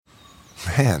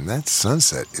Man, that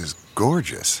sunset is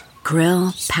gorgeous.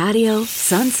 Grill, patio,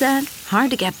 sunset.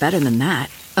 Hard to get better than that.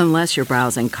 Unless you're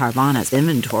browsing Carvana's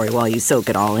inventory while you soak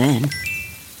it all in.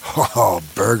 Oh,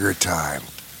 burger time.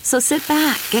 So sit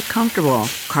back, get comfortable.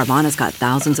 Carvana's got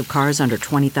thousands of cars under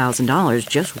 $20,000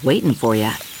 just waiting for you.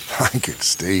 I could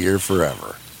stay here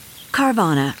forever.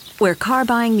 Carvana, where car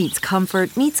buying meets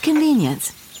comfort meets convenience.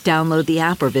 Download the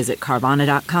app or visit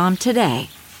Carvana.com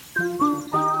today.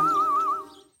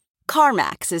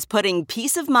 CarMax is putting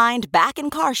peace of mind back in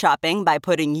car shopping by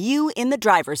putting you in the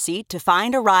driver's seat to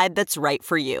find a ride that's right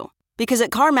for you. Because at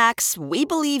CarMax, we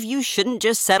believe you shouldn't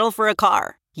just settle for a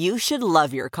car. You should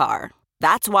love your car.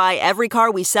 That's why every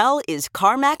car we sell is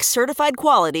CarMax certified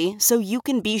quality, so you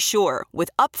can be sure with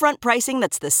upfront pricing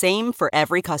that's the same for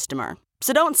every customer.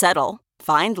 So don't settle.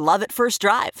 Find love at first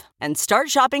drive and start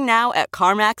shopping now at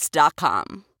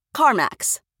CarMax.com.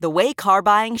 CarMax, the way car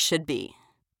buying should be.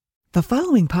 The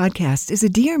following podcast is a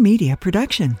Dear Media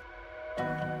production.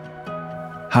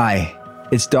 Hi,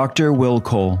 it's Dr. Will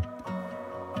Cole.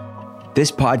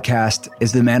 This podcast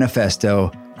is the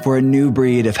manifesto for a new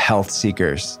breed of health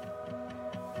seekers.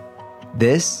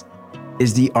 This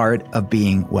is the art of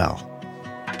being well.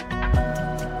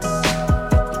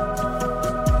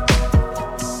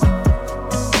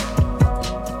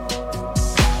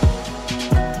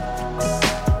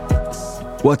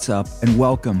 What's up, and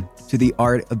welcome to the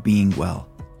art of being well.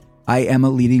 I am a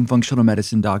leading functional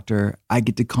medicine doctor. I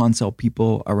get to consult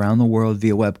people around the world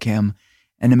via webcam,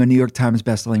 and I'm a New York Times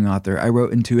bestselling author. I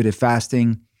wrote Intuitive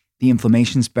Fasting, The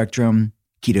Inflammation Spectrum,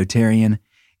 Ketotarian.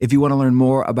 If you want to learn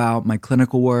more about my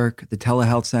clinical work, the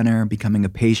telehealth center, becoming a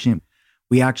patient,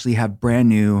 we actually have brand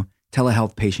new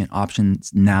telehealth patient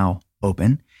options now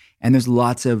open. And there's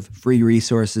lots of free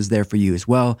resources there for you as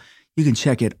well. You can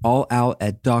check it all out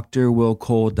at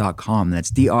drwillcole.com. That's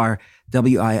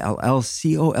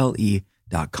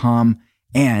drwillcole.com.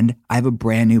 And I have a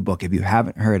brand new book. If you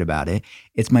haven't heard about it,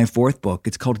 it's my fourth book.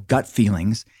 It's called Gut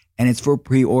Feelings, and it's for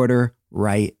pre-order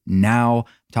right now.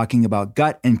 I'm talking about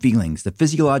gut and feelings, the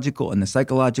physiological and the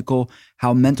psychological,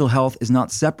 how mental health is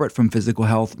not separate from physical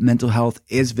health. Mental health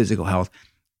is physical health.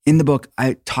 In the book,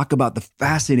 I talk about the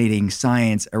fascinating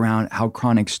science around how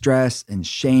chronic stress and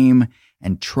shame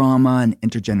and trauma and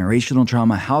intergenerational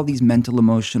trauma, how these mental,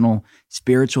 emotional,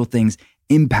 spiritual things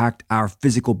impact our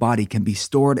physical body, can be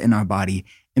stored in our body,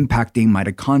 impacting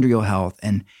mitochondrial health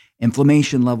and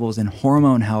inflammation levels and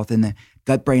hormone health and the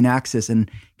gut-brain axis, and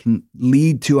can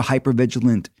lead to a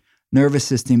hypervigilant nervous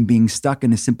system being stuck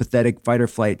in a sympathetic fight or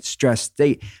flight stress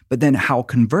state. But then how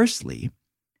conversely,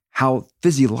 how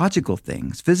physical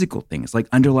things like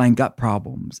underlying gut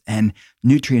problems and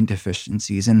nutrient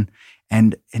deficiencies and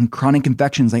chronic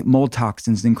infections like mold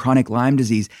toxins and chronic Lyme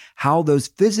disease, how those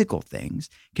physical things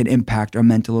can impact our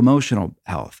mental emotional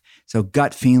health. So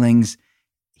Gut Feelings,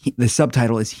 the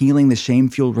subtitle is Healing the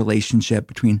Shame-Fueled Relationship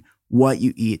Between What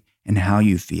You Eat and How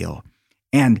You Feel.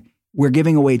 And we're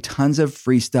giving away tons of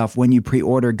free stuff when you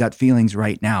pre-order Gut Feelings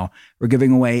right now. We're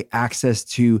giving away access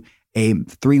to a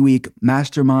 3-week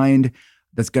mastermind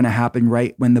that's going to happen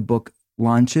right when the book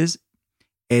launches.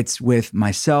 It's with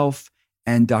myself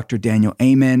and Dr. Daniel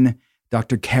Amen,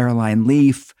 Dr. Caroline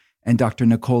Leaf, and Dr.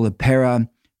 Nicole Pera,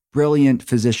 brilliant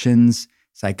physicians,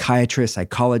 psychiatrists,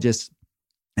 psychologists,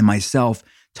 and myself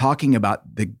talking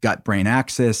about the gut-brain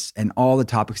axis and all the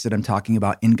topics that I'm talking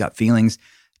about in Gut Feelings.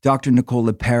 Dr.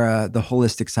 Nicole Pera, the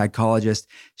holistic psychologist,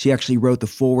 she actually wrote the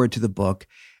foreword to the book.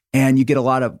 And you get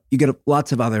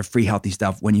lots of other free healthy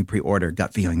stuff when you pre-order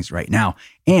Gut Feelings right now.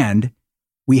 And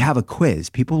we have a quiz.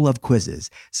 People love quizzes.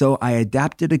 So I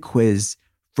adapted a quiz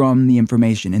from the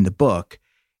information in the book.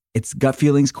 It's Gut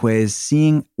Feelings quiz,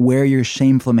 seeing where your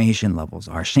shameflammation levels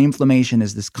are. Shameflammation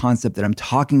is this concept that I'm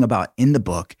talking about in the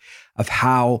book of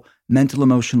how mental,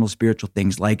 emotional, spiritual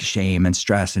things like shame and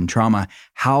stress and trauma,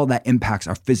 how that impacts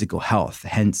our physical health.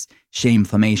 Hence,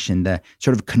 shameflammation, the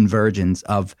sort of convergence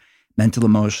of mental,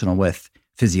 emotional with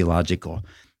physiological.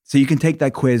 So you can take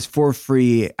that quiz for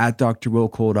free at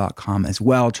drwillcole.com as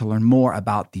well to learn more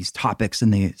about these topics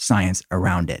and the science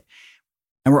around it.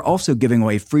 And we're also giving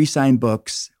away free signed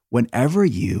books whenever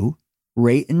you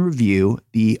rate and review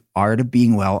The Art of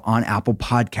Being Well on Apple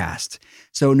Podcasts.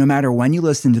 So no matter when you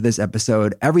listen to this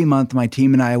episode, every month my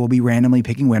team and I will be randomly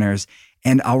picking winners,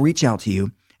 and I'll reach out to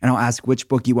you and I'll ask which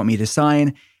book you want me to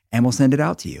sign, and we'll send it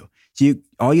out to you. So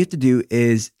all you have to do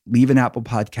is leave an Apple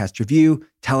Podcast review,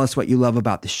 tell us what you love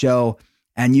about the show,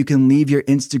 and you can leave your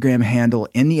Instagram handle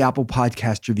in the Apple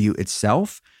Podcast review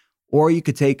itself, or you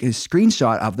could take a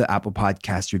screenshot of the Apple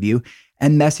Podcast review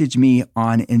and message me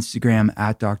on Instagram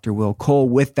at Dr. Will Cole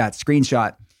with that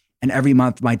screenshot. And every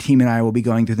month, my team and I will be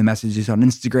going through the messages on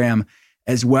Instagram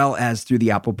as well as through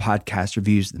the Apple Podcast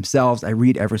reviews themselves. I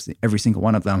read every single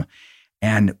one of them,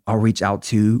 and I'll reach out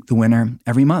to the winner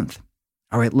every month.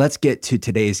 All right, let's get to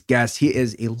today's guest. He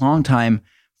is a longtime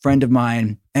friend of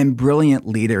mine and brilliant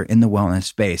leader in the wellness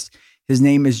space. His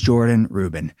name is Jordan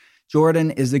Rubin.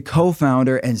 Jordan is the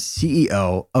co-founder and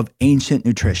CEO of Ancient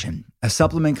Nutrition, a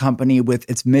supplement company with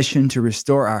its mission to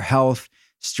restore our health,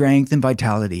 strength, and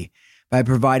vitality by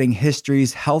providing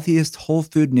history's healthiest whole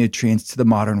food nutrients to the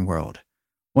modern world.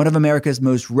 One of America's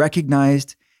most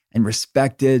recognized and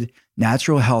respected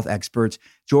natural health experts,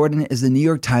 Jordan is the New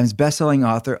York Times bestselling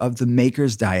author of The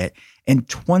Maker's Diet and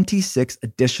 26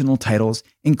 additional titles,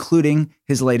 including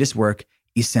his latest work,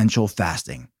 Essential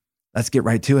Fasting. Let's get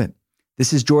right to it.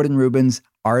 This is Jordan Rubin's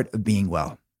Art of Being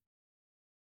Well.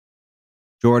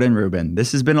 Jordan Rubin,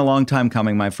 this has been a long time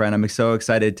coming, my friend. I'm so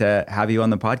excited to have you on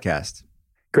the podcast.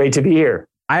 Great to be here.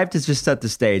 I have to just set the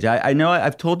stage. I know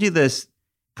I've told you this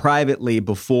privately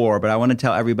before, but I want to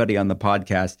tell everybody on the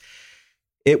podcast.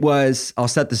 I'll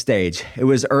set the stage. It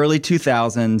was early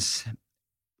 2000s,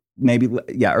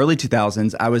 early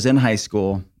 2000s. I was in high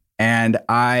school and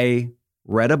I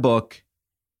read a book,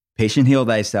 Patient Heal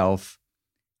Thyself.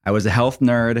 I was a health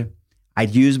nerd.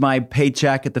 I'd use my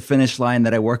paycheck at the finish line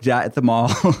that I worked at the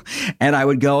mall, and I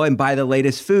would go and buy the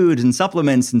latest foods and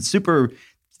supplements and super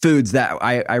foods that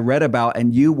I read about.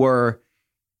 And you were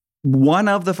one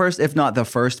of the first, if not the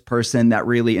first person that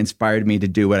really inspired me to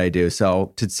do what I do.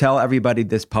 So to tell everybody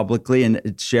this publicly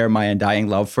and share my undying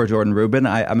love for Jordan Rubin,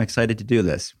 I'm excited to do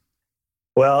this.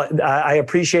 Well, I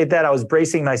appreciate that. I was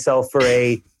bracing myself for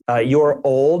a "you're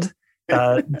old"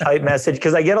 type message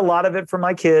because I get a lot of it from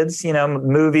my kids.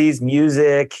 Movies,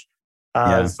 music.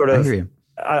 Sort of.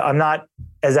 I'm not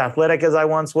as athletic as I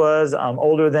once was. I'm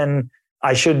older than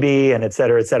I should be, and et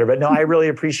cetera, et cetera. But no, I really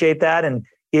appreciate that. And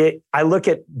I look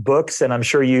at books, and I'm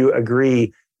sure you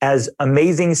agree, as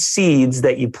amazing seeds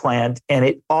that you plant, and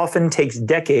it often takes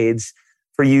decades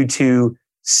for you to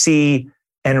see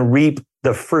and reap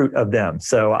the fruit of them.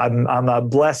 So I'm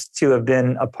blessed to have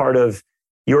been a part of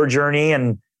your journey.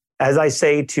 And as I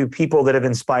say to people that have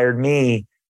inspired me,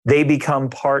 they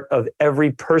become part of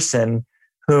every person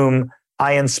whom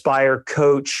I inspire,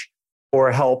 coach,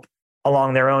 or help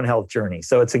along their own health journey.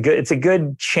 So it's a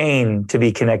good chain to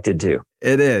be connected to.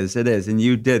 It is. And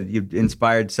you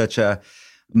inspired such a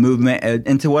movement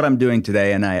into what I'm doing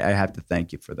today. And I have to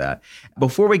thank you for that.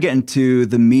 Before we get into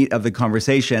the meat of the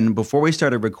conversation, before we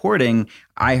started recording,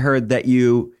 I heard that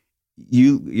you're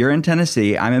in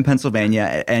Tennessee, I'm in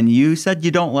Pennsylvania, and you said you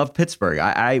don't love Pittsburgh.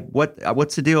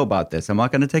 What's the deal about this? I'm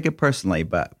not going to take it personally,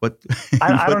 but what?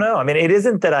 I don't know. I mean, it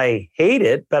isn't that I hate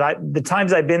it, but the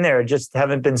times I've been there just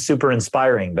haven't been super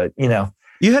inspiring. But you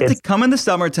have to come in the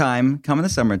summertime.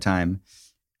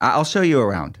 I'll show you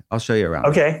around.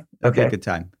 Okay. A good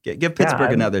time. Give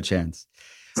Pittsburgh another chance.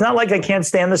 It's not like I can't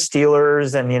stand the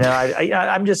Steelers, and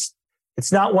I'm just.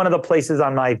 It's not one of the places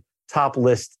on my top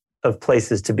list of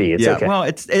places to be. It's okay. Well,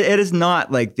 it is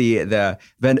not like the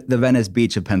Venice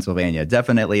Beach of Pennsylvania.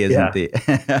 Definitely isn't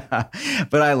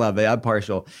but I love it. I'm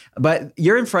partial. But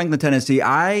you're in Franklin, Tennessee.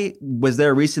 I was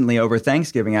there recently over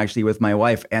Thanksgiving, actually, with my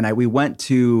wife, and we went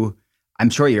to. I'm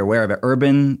sure you're aware of it.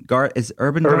 Urban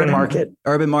Market.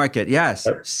 Urban Market. Yes.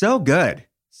 So good.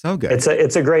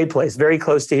 It's a great place. Very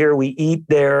close to here. We eat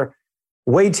there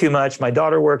way too much. My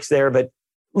daughter works there, but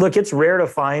look, it's rare to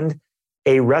find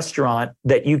a restaurant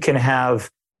that you can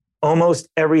have almost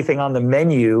everything on the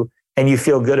menu and you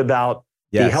feel good about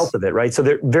the health of it, right? So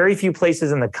there are very few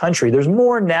places in the country. There's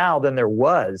more now than there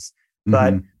was,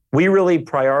 but we really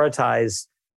prioritize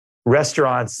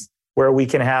restaurants where we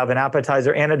can have an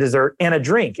appetizer and a dessert and a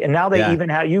drink. And now they even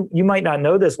have, you might not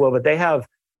know this, Will, but they have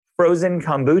frozen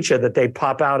kombucha that they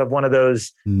pop out of one of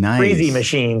those freezy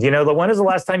machines. When is the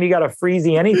last time you got a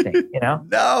freezy anything,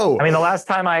 No. I mean, the last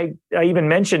time I even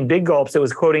mentioned Big Gulps, it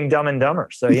was quoting Dumb and Dumber.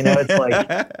 So, it's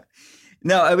like...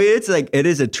 No, I mean, it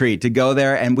is a treat to go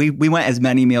there. And we went as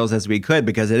many meals as we could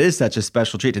because it is such a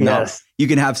special treat to know you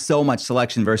can have so much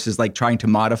selection versus like trying to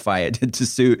modify it to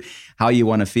suit how you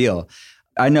want to feel.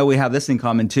 I know we have this in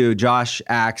common too. Josh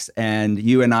Axe and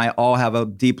you and I all have a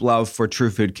deep love for True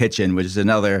Food Kitchen, which is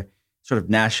another sort of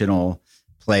national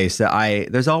place that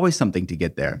there's always something to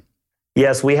get there.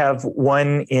 Yes, we have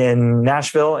one in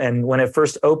Nashville. And when it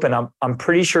first opened, I'm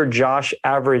pretty sure Josh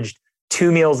averaged 2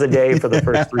 meals a day for the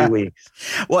first 3 weeks.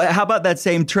 Well, how about that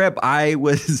same trip? I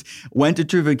went to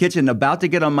True Food Kitchen, about to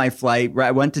get on my flight.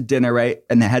 I went to dinner,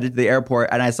 and headed to the airport,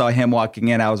 and I saw him walking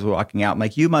in. I was walking out. I'm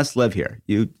like, you must live here.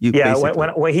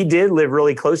 When he did live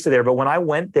really close to there. But when I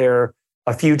went there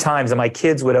a few times, and my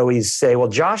kids would always say, well,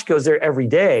 Josh goes there every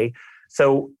day.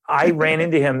 So I ran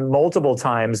into him multiple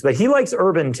times, but he likes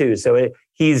urban too. So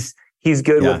he's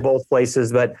good with both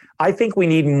places. But I think we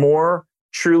need more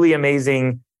truly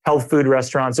amazing health food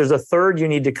restaurants. There's a third you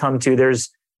need to come to.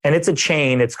 And it's a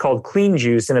chain. It's called Clean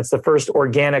Juice, and it's the first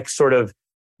organic sort of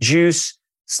juice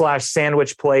 /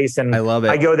 sandwich place. And I love it.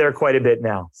 I go there quite a bit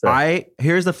now. So.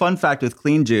 Here's the fun fact with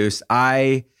Clean Juice.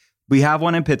 We have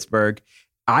one in Pittsburgh.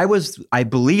 I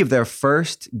believe, their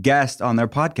first guest on their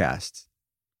podcast.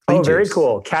 Clean very Juice.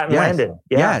 cool. Kat and Landon.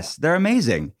 Yeah. Yes, they're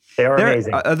amazing. They're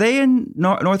amazing. Are they in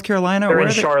North Carolina? They're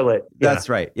in Charlotte. Yeah. That's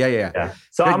right. Yeah.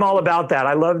 So I'm all about that.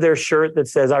 I love their shirt that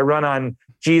says, I run on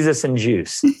Jesus and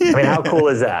juice. I mean, how cool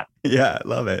is that? Yeah, I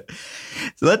love it.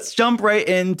 So let's jump right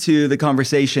into the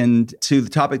conversation to the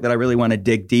topic that I really want to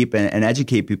dig deep and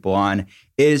educate people on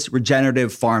is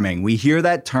regenerative farming. We hear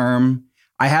that term.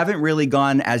 I haven't really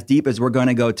gone as deep as we're going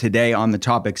to go today on the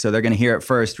topic, so they're going to hear it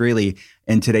first really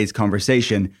in today's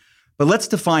conversation. But let's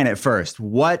define it first.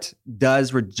 What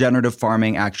does regenerative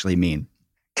farming actually mean?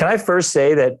 Can I first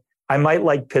say that I might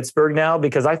like Pittsburgh now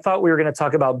because I thought we were going to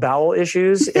talk about bowel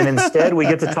issues, and instead we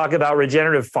get to talk about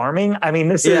regenerative farming. I mean,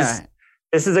 this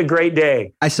is a great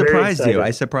day. I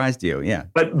surprised you. Yeah.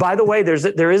 But by the way,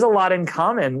 there is a lot in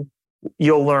common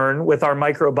you'll learn with our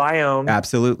microbiome.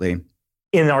 Absolutely.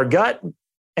 In our gut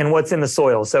and what's in the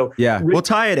soil. So we'll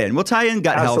tie it in. We'll tie in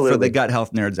gut health for the gut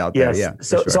health nerds out there. Yeah.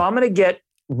 So I'm going to get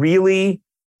really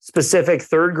specific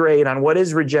third grade on what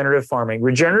is regenerative farming.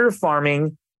 Regenerative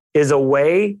farming is a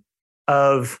way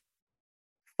of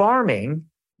farming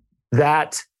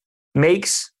that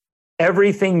makes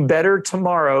everything better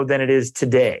tomorrow than it is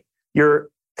today. You're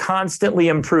constantly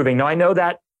improving. Now, I know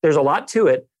that there's a lot to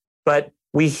it, but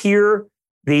we hear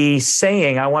the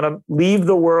saying, I want to leave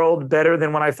the world better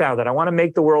than when I found it. I want to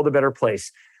make the world a better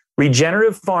place.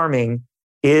 Regenerative farming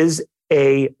is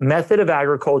a method of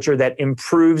agriculture that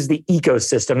improves the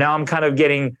ecosystem. Now I'm kind of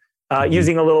getting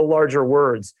using a little larger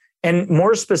words. And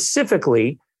more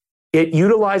specifically, it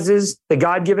utilizes the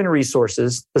God-given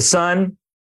resources, the sun,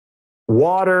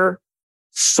 water,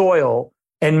 soil,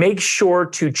 and makes sure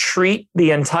to treat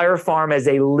the entire farm as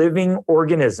a living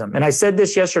organism. And I said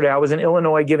this yesterday. I was in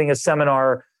Illinois giving a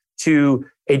seminar to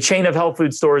a chain of health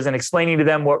food stores and explaining to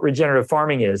them what regenerative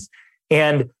farming is.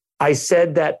 And I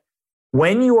said that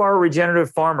when you are a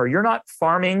regenerative farmer, you're not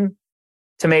farming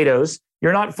tomatoes,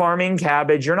 you're not farming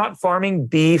cabbage, you're not farming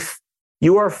beef,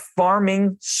 you are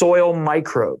farming soil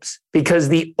microbes, because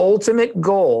the ultimate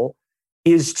goal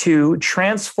is to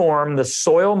transform the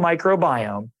soil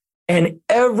microbiome, and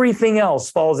everything else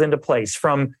falls into place,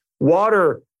 from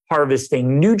water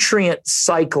harvesting, nutrient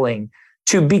cycling,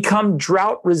 to become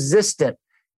drought resistant,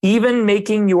 even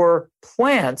making your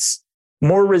plants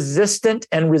more resistant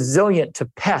and resilient to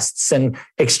pests and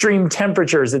extreme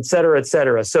temperatures, et cetera, et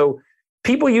cetera. So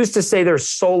people used to say they're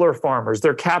solar farmers.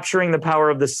 They're capturing the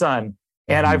power of the sun.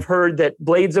 And I've heard that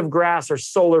blades of grass are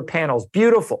solar panels.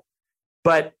 Beautiful.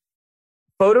 But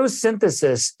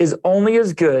photosynthesis is only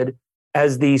as good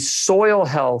as the soil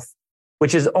health,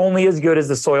 which is only as good as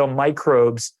the soil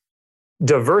microbes,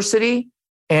 diversity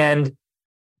and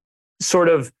sort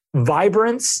of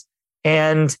vibrance,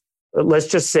 and let's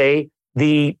just say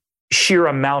the sheer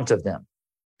amount of them.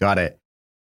 Got it.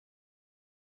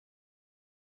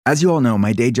 As you all know,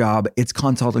 my day job, it's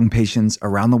consulting patients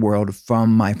around the world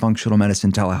from my functional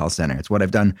medicine telehealth center. It's what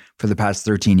I've done for the past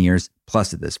 13 years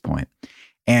plus at this point.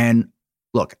 And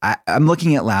look, I'm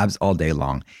looking at labs all day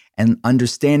long, and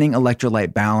understanding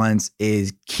electrolyte balance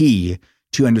is key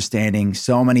to understanding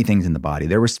so many things in the body.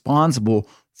 They're responsible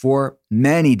for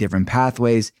many different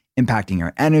pathways impacting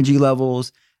our energy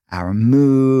levels, our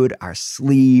mood, our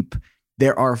sleep.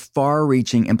 There are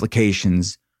far-reaching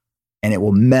implications, and it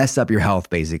will mess up your health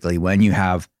basically when you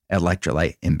have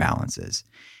electrolyte imbalances.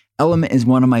 Element is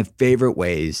one of my favorite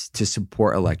ways to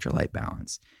support electrolyte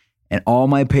balance. And all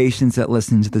my patients that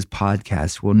listen to this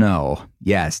podcast will know,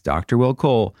 yes, Dr. Will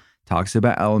Cole talks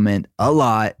about Element a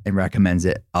lot and recommends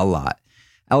it a lot.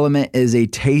 Element is a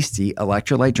tasty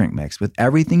electrolyte drink mix with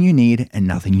everything you need and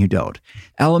nothing you don't.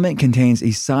 Element contains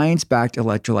a science-backed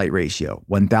electrolyte ratio,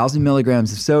 1,000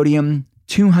 milligrams of sodium,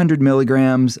 200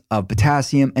 milligrams of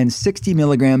potassium, and 60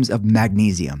 milligrams of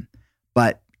magnesium.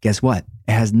 But guess what?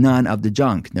 It has none of the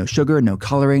junk. No sugar, no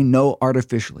coloring, no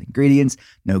artificial ingredients,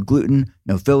 no gluten,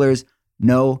 no fillers,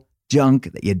 no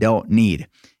junk that you don't need.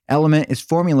 Element is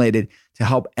formulated to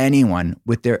help anyone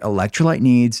with their electrolyte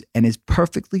needs and is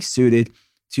perfectly suited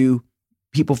to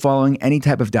people following any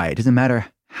type of diet. It doesn't matter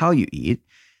how you eat.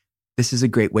 This is a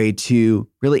great way to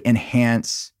really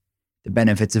enhance the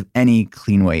benefits of any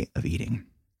clean way of eating.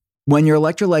 When your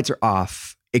electrolytes are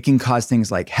off, it can cause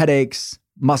things like headaches,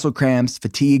 muscle cramps,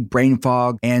 fatigue, brain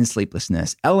fog, and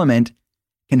sleeplessness. Element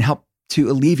can help to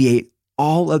alleviate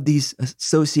all of these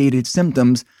associated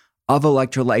symptoms of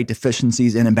electrolyte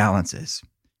deficiencies and imbalances.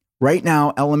 Right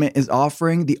now, Element is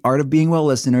offering the Art of Being Well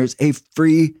listeners a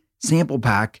free sample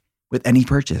pack with any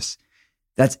purchase.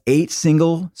 That's 8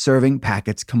 single-serving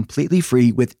packets completely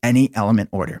free with any Element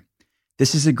order.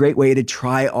 This is a great way to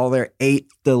try all their 8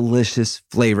 delicious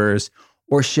flavors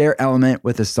or share Element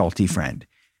with a salty friend.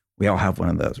 We all have one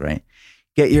of those, right?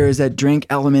 Get yours at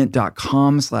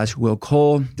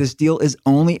drinkelement.com/willcole. This deal is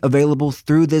only available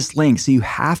through this link, so you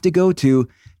have to go to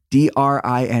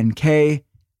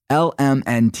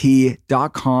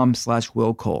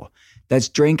drinklmnt.com/willcole. That's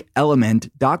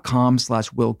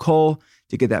drinkelement.com/willcole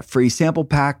to get that free sample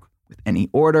pack with any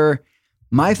order.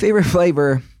 My favorite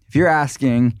flavor, if you're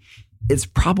asking, it's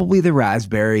probably the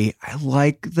raspberry. I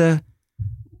like the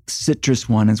citrus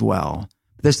one as well.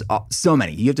 There's so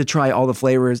many. You have to try all the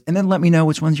flavors and then let me know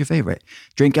which one's your favorite.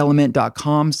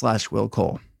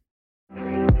 drinkelement.com/willcole.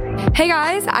 Hey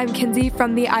guys, I'm Kinsey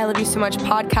from the I Love You So Much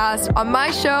podcast. On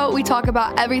my show, we talk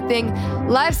about everything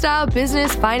lifestyle,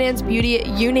 business, finance, beauty,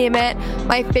 you name it.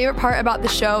 My favorite part about the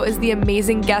show is the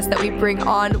amazing guests that we bring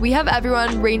on. We have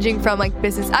everyone ranging from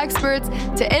business experts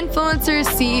to influencers,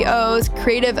 CEOs,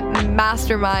 creative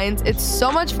masterminds. It's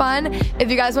so much fun.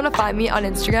 If you guys want to find me on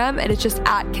Instagram, and it's just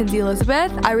at Kinsey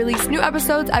Elizabeth. I release new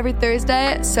episodes every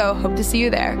Thursday, so hope to see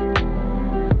you there.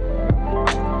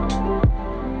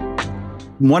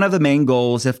 One of the main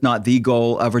goals, if not the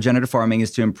goal, of regenerative farming is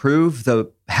to improve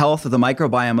the health of the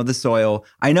microbiome of the soil.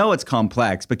 I know it's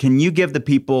complex, but can you give the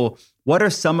people, what are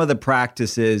some of the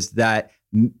practices that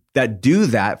do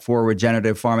that for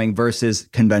regenerative farming versus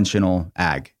conventional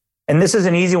ag? And this is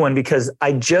an easy one because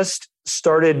I just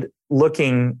started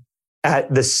looking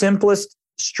at the simplest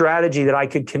strategy that I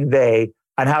could convey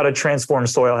on how to transform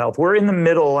soil health. We're in the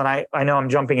middle, and I know I'm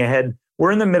jumping ahead.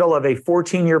 We're in the middle of a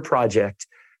 14-year project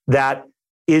that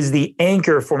is the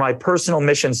anchor for my personal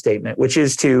mission statement, which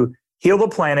is to heal the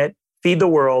planet, feed the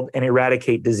world, and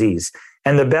eradicate disease.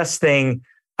 And the best thing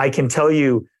I can tell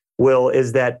you, Will,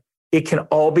 is that it can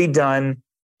all be done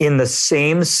in the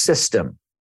same system.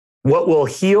 What will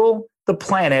heal the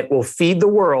planet will feed the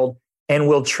world and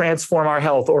will transform our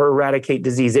health or eradicate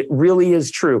disease. It really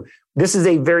is true. This is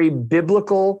a very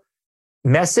biblical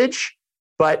message,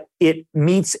 but it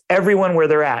meets everyone where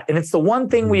they're at. And it's the one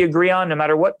thing we agree on, no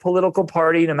matter what political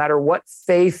party, no matter what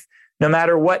faith, no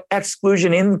matter what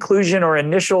exclusion, inclusion, or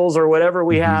initials, or whatever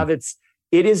we have. It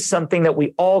is something that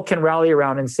we all can rally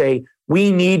around and say,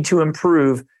 we need to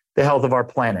improve the health of our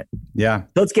planet. Yeah.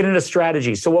 Let's get into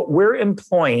strategy. So what we're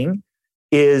employing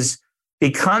is the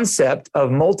concept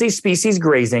of multi-species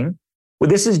grazing. Well,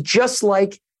 this is just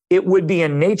like it would be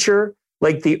in nature,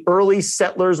 like the early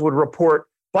settlers would report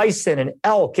bison and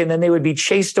elk, and then they would be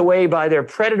chased away by their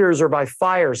predators or by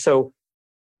fire. So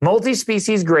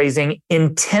multi-species grazing,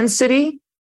 intensity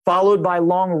followed by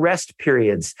long rest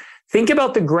periods. Think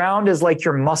about the ground as like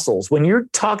your muscles. When you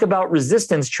talk about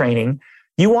resistance training,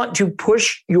 you want to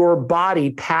push your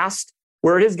body past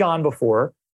where it has gone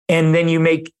before, and then you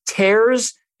make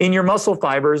tears in your muscle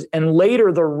fibers, and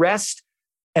later the rest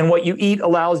and what you eat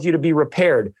allows you to be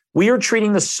repaired. We are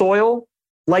treating the soil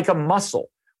like a muscle.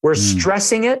 We're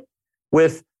stressing it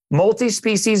with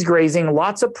multi-species grazing,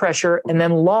 lots of pressure, and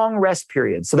then long rest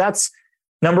periods. So that's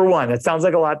number one. That sounds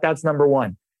like a lot. That's number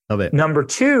one. Love it. Number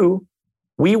two,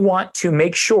 we want to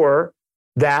make sure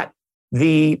that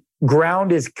the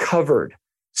ground is covered.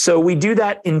 So we do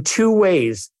that in 2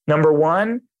 ways. Number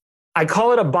one, I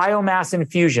call it a biomass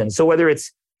infusion. So whether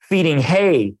it's feeding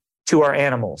hay to our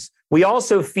animals, we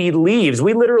also feed leaves.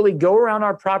 We literally go around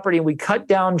our property and we cut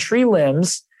down tree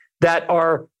limbs that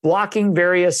are blocking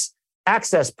various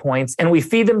access points, and we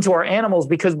feed them to our animals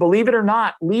because, believe it or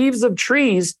not, leaves of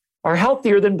trees are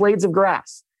healthier than blades of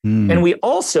grass. And we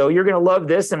also, you're going to love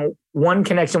this, and one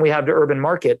connection we have to urban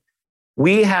market,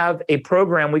 we have a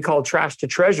program we call Trash to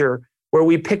Treasure, where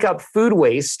we pick up food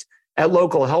waste at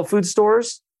local health food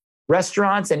stores,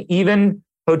 restaurants, and even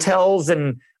hotels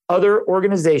and other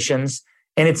organizations.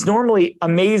 And it's normally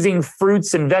amazing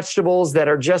fruits and vegetables that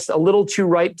are just a little too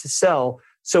ripe to sell.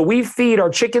 So we feed our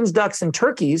chickens, ducks, and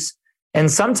turkeys, and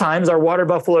sometimes our water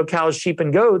buffalo, cows, sheep,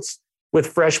 and goats with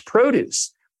fresh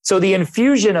produce. So the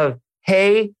infusion of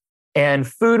hay and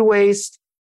food waste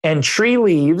and tree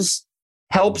leaves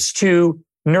helps to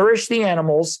nourish the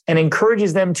animals and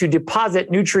encourages them to deposit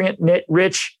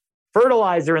nutrient-rich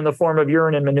fertilizer in the form of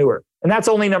urine and manure. And that's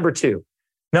only number 2.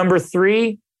 Number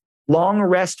 3, long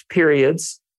rest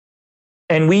periods.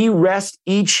 And we rest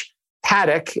each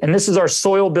paddock, and this is our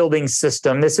soil building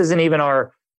system. This isn't even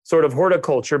our sort of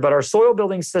horticulture, but our soil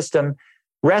building system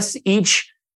rests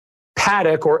each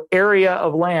paddock or area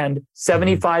of land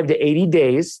 75 to 80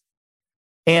 days.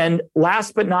 And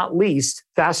last but not least,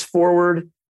 fast forward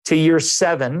to year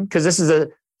 7, because this is a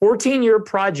 14-year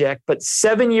project, but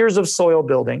 7 years of soil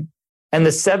building. And the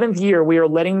 7th year, we are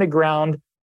letting the ground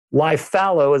lie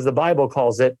fallow, as the Bible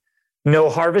calls it. No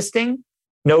harvesting,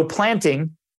 no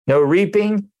planting, no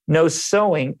reaping, no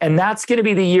sowing. And that's going to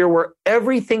be the year where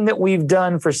everything that we've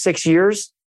done for 6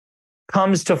 years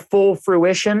comes to full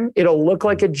fruition. It'll look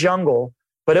like a jungle,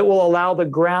 but it will allow the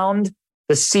ground,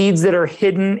 the seeds that are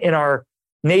hidden in our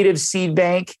native seed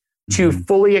bank, to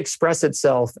fully express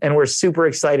itself. And we're super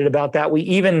excited about that. We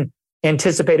even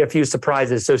anticipate a few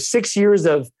surprises. So 6 years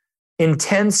of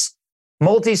intense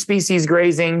multi-species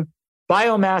grazing,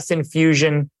 biomass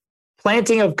infusion,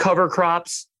 planting of cover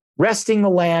crops, resting the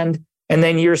land, and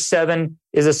then year 7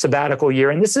 is a sabbatical year.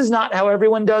 And this is not how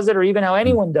everyone does it or even how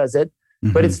anyone does it,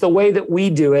 but it's the way that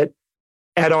we do it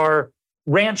at our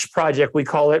ranch project. We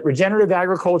call it Regenerative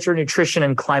Agriculture, Nutrition,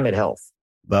 and Climate Health.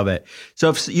 Love it. So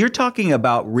if you're talking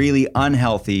about really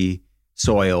unhealthy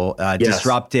soil,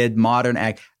 disrupted modern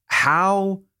ag,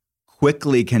 how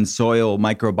quickly can soil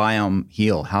microbiome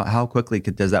heal? How quickly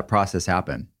does that process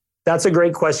happen? That's a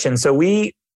great question. So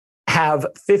we have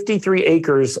 53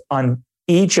 acres on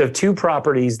each of 2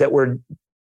 properties that we're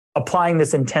applying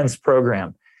this intense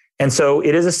program. And so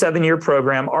it is a 7-year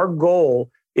program. Our goal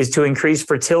is to increase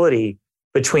fertility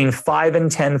between 5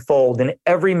 and 10-fold in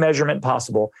every measurement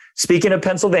possible. Speaking of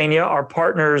Pennsylvania, our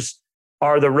partners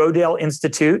are the Rodale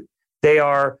Institute. They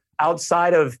are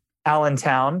outside of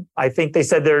Allentown. I think they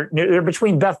said they're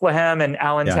between Bethlehem and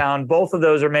Allentown. Yeah. Both of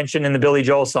those are mentioned in the Billy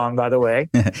Joel song, by the way.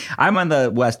 I'm on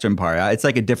the western part. It's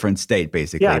like a different state,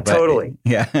 basically. Yeah, totally.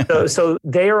 Yeah. So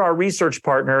they are our research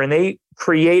partner, and they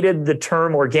created the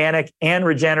term organic and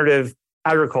regenerative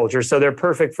agriculture. So they're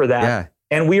perfect for that. Yeah.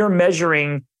 And we are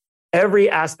measuring every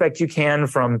aspect you can,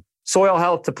 from soil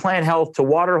health to plant health to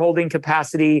water holding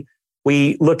capacity.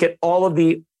 We look at all of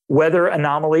the weather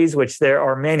anomalies, which there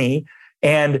are many.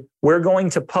 And we're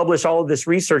going to publish all of this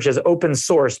research as open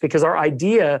source, because our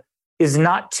idea is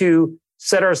not to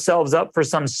set ourselves up for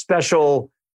some special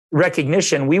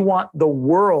recognition. We want the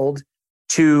world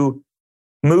to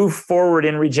move forward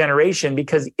in regeneration,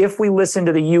 because if we listen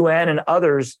to the UN and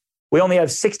others, we only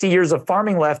have 60 years of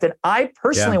farming left. And I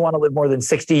personally want to live more than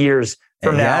 60 years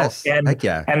from now. And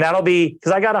that'll be,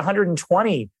 because I got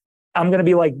 120. I'm going to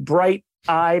be like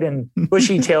bright-eyed and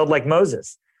bushy-tailed like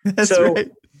Moses. That's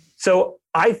right. So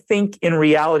I think in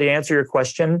reality, to answer your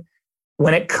question,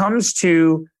 when it comes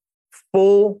to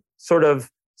full sort of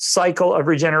cycle of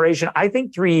regeneration, I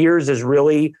think 3 years is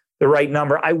really the right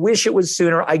number. I wish it was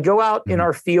sooner. I go out in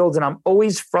our fields and I'm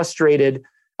always frustrated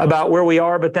about where we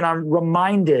are, but then I'm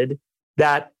reminded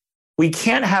that we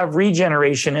can't have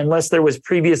regeneration unless there was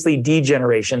previously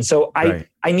degeneration. So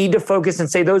I need to focus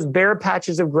and say those bare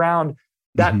patches of ground,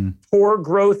 that poor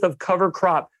growth of cover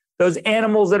crop, those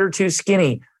animals that are too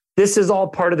skinny, this is all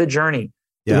part of the journey.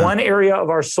 Yeah. One area of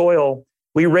our soil,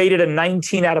 we rated a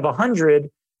 19 out of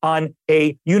 100 on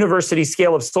a university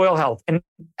scale of soil health. And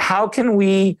how can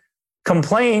we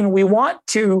complain? We want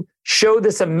to show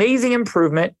this amazing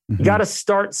improvement. You got to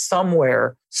start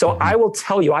somewhere. So I will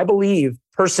tell you, I believe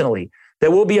personally that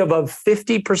we'll be above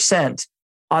 50%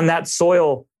 on that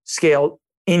soil scale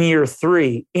in year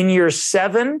 3. In year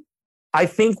 7, I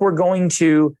think we're going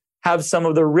to have some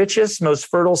of the richest, most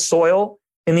fertile soil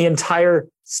in the entire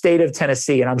state of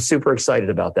Tennessee. And I'm super excited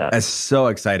about that. That's so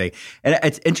exciting. And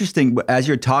it's interesting, as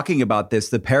you're talking about this,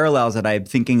 the parallels that I'm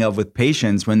thinking of with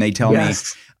patients when they tell me,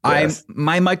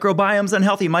 my microbiome's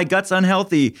unhealthy, my gut's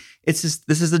unhealthy. It's just,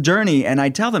 this is a journey. And I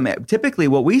tell them, typically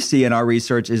what we see in our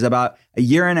research is about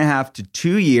 1.5 to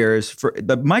 2 years for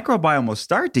the microbiome will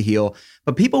start to heal,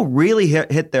 but people really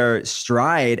hit their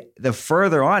stride the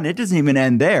further on. It doesn't even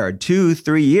end there.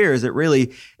 2-3 years, it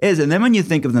really is. And then when you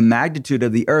think of the magnitude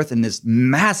of the earth and this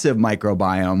massive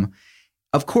microbiome,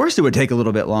 of course it would take a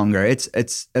little bit longer.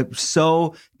 It's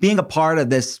so being a part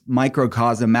of this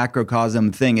microcosm,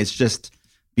 macrocosm thing is just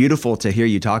beautiful to hear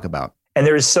you talk about. And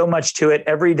there is so much to it.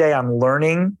 Every day I'm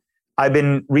learning. I've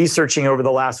been researching over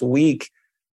the last week,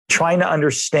 trying to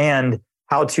understand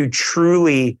how to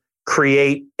truly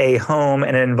create a home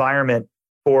and an environment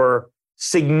for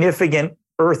significant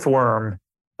earthworm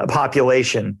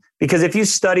population. Because if you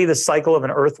study the cycle of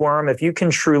an earthworm, if you can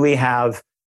truly have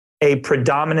a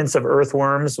predominance of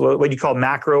earthworms, what you call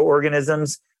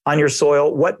macroorganisms on your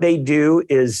soil, what they do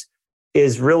is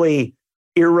really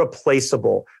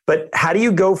irreplaceable. But how do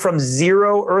you go from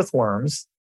 0 earthworms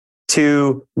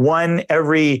to 1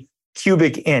 every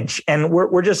cubic inch? And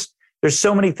we're just There's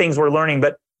so many things we're learning,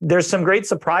 but there's some great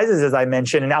surprises, as I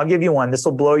mentioned, and I'll give you one. This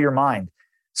will blow your mind.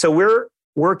 So we're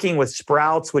working with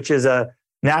Sprouts, which is a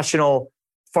national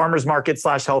farmers market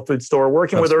 / health food store,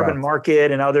 working with Urban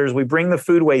Market and others. We bring the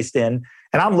food waste in,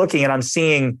 and I'm looking and I'm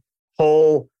seeing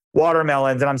whole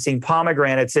watermelons, and I'm seeing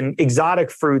pomegranates and exotic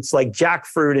fruits like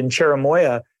jackfruit and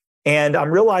cherimoya. And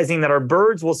I'm realizing that our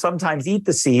birds will sometimes eat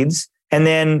the seeds and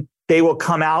then they will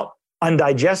come out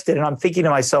undigested. And I'm thinking to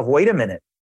myself, wait a minute.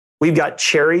 We've got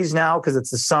cherries now because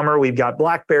it's the summer. We've got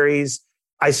blackberries.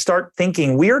 I start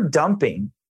thinking we are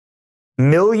dumping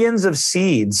millions of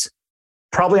seeds,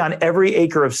 probably on every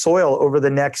acre of soil over the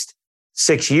next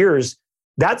 6 years.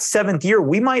 That 7th year,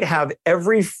 we might have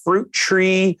every fruit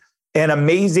tree and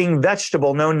amazing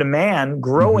vegetable known to man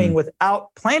growing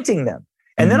without planting them.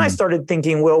 And then I started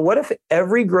thinking, well, what if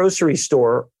every grocery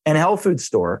store and health food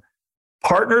store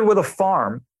partnered with a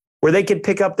farm where they could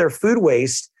pick up their food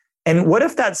waste? And what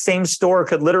if that same store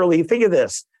could literally, think of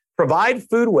this, provide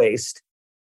food waste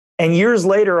and years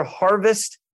later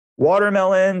harvest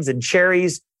watermelons and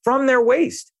cherries from their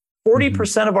waste?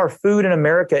 40% of our food in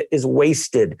America is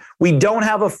wasted. We don't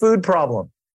have a food problem.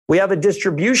 We have a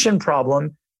distribution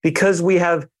problem because we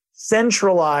have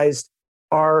centralized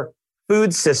our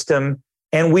food system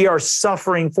and we are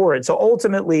suffering for it. So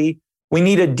ultimately, we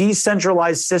need a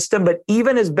decentralized system. But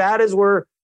even as bad as we're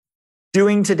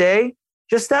doing today,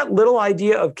 just that little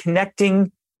idea of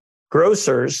connecting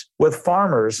grocers with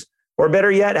farmers, or better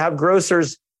yet, have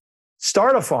grocers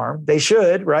start a farm. They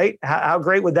should, right? How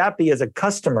great would that be as a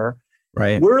customer?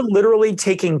 Right. We're literally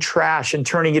taking trash and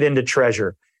turning it into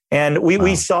treasure. And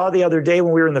we saw the other day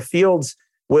when we were in the fields,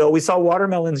 Will, we saw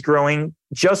watermelons growing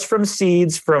just from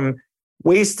seeds, from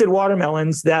wasted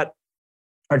watermelons that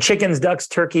our chickens, ducks,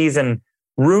 turkeys, and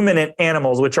ruminant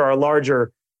animals, which are our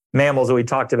larger mammals that we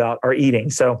talked about, are eating.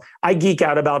 So I geek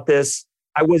out about this.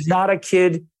 I was not a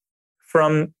kid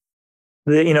from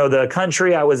the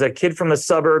country. I was a kid from the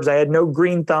suburbs. I had no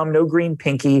green thumb, no green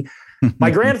pinky. My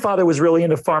grandfather was really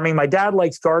into farming. My dad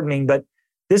likes gardening, but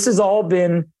this has all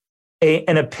been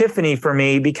an epiphany for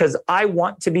me because I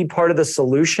want to be part of the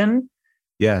solution.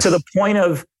 Yes. To the point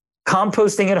of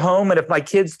composting at home. And if my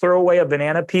kids throw away a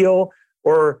banana peel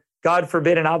or, God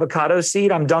forbid, an avocado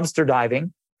seed, I'm dumpster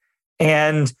diving.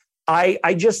 And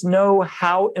I just know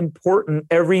how important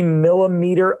every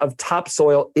millimeter of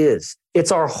topsoil is.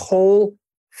 It's our whole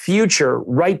future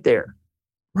right there.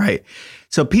 Right.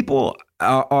 So people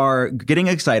are getting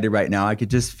excited right now. I could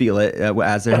just feel it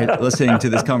as they're listening to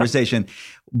this conversation.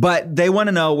 But they want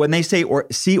to know, when they say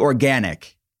see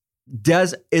organic,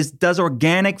 does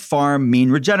organic farm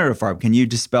mean regenerative farm? Can you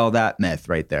dispel that myth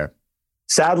right there?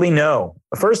 Sadly, no.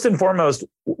 First and foremost,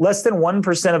 less than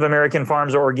 1% of American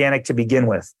farms are organic to begin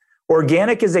with.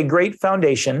 Organic is a great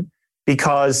foundation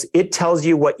because it tells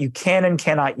you what you can and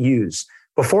cannot use.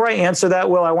 Before I answer that,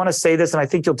 Will, I want to say this, and I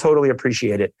think you'll totally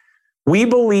appreciate it. We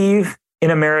believe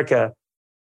in America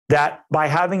that by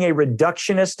having a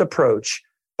reductionist approach,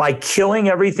 by killing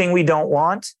everything we don't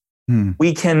want,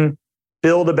 we can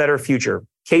build a better future.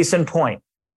 Case in point,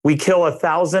 we kill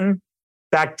 1,000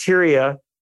 bacteria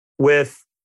with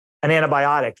an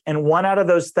antibiotic, and 1 out of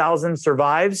those 1,000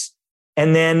 survives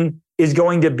and then is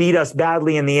going to beat us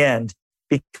badly in the end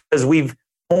because we've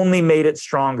only made it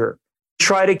stronger.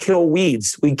 Try to kill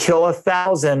weeds. We kill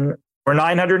 1,000 or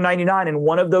 999, and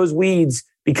one of those weeds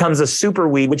becomes a super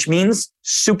weed, which means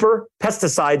super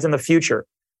pesticides in the future.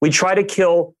 We try to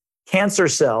kill cancer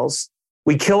cells.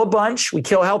 We kill a bunch. We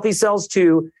kill healthy cells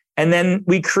too. And then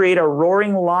we create a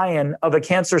roaring lion of a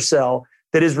cancer cell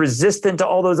that is resistant to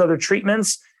all those other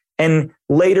treatments and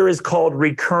later is called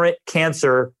recurrent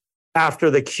cancer after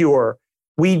the cure.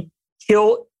 We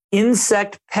kill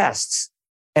insect pests,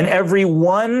 and every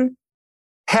one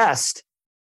pest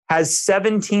has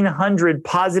 1,700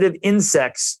 positive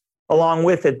insects along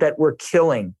with it that we're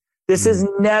killing. This is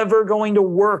never going to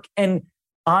work. And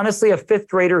honestly, a 5th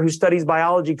grader who studies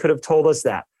biology could have told us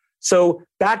that. So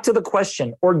back to the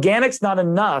question, organic's not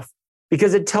enough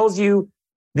because it tells you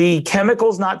the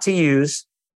chemicals not to use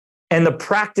and the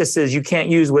practices you can't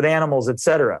use with animals, et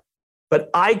cetera. But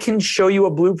I can show you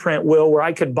a blueprint, Will, where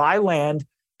I could buy land,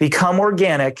 become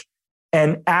organic,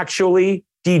 and actually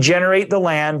degenerate the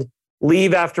land,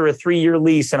 leave after a 3-year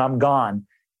lease, and I'm gone.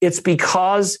 It's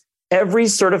because every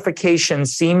certification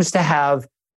seems to have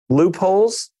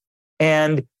loopholes,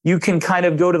 and you can kind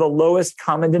of go to the lowest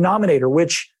common denominator,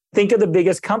 which, think of the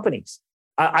biggest companies.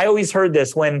 I always heard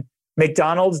this when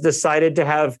McDonald's decided to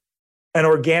have an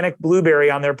organic blueberry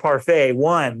on their parfait,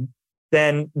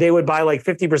 then they would buy like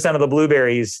 50% of the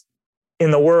blueberries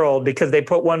in the world because they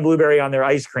put one blueberry on their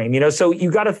ice cream. So you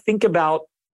got to think about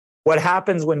what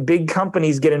happens when big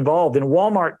companies get involved. And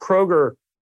Walmart, Kroger,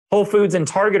 Whole Foods, and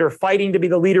Target are fighting to be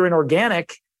the leader in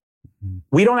organic.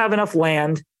 We don't have enough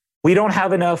land. We don't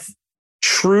have enough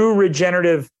true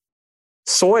regenerative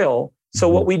soil. So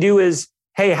what we do is,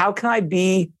 hey, how can I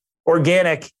be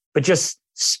organic, but just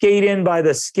skate in by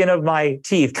the skin of my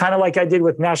teeth? Kind of like I did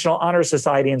with National Honor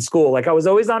Society in school. Like I was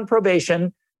always on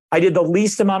probation. I did the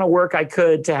least amount of work I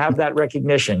could to have that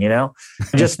recognition,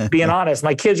 just being honest.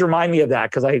 My kids remind me of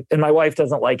that and my wife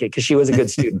doesn't like it because she was a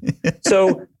good student.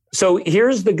 So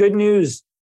here's the good news,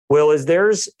 Will, is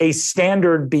there's a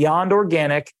standard beyond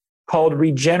organic called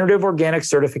regenerative organic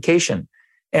certification.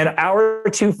 And our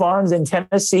 2 farms in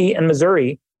Tennessee and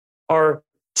Missouri are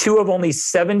 2 of only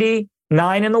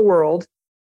 79 in the world.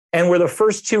 And we're the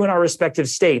first 2 in our respective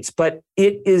states, but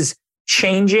it is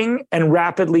changing and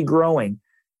rapidly growing.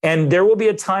 And there will be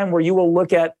a time where you will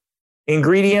look at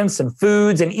ingredients and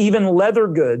foods and even leather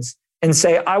goods and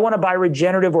say, I want to buy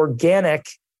regenerative organic,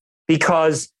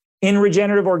 because in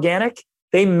regenerative organic,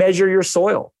 they measure your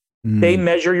soil. They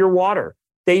measure your water.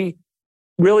 They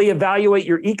really evaluate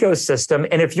your ecosystem.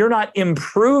 And if you're not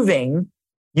improving,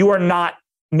 you are not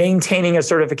maintaining a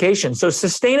certification. So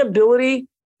sustainability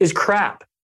is crap.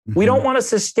 We don't want to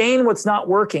sustain what's not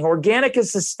working. Organic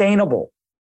is sustainable,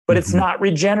 but it's not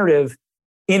regenerative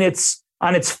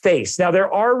on its face. Now,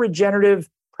 there are regenerative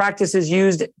practices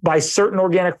used by certain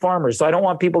organic farmers. So I don't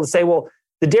want people to say, well,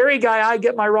 the dairy guy I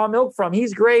get my raw milk from,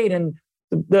 he's great. And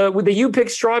you pick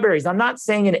strawberries. I'm not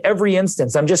saying in every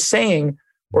instance. I'm just saying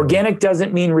organic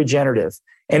doesn't mean regenerative.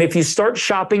 And if you start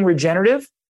shopping regenerative,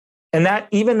 and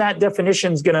that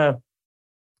definition is going to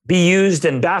be used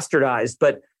and bastardized,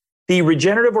 but the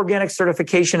regenerative organic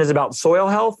certification is about soil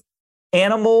health,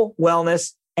 animal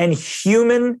wellness, and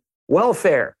human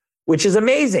welfare, which is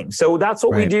amazing. So that's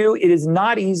what we do. It is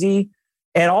not easy.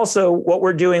 And also what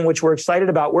we're doing, which we're excited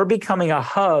about, we're becoming a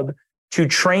hub to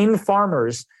train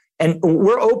farmers. And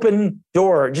we're open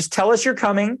door. Just tell us you're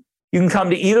coming. You can come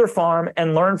to either farm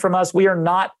and learn from us. We are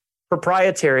not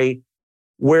proprietary.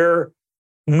 We're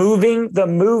moving the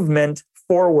movement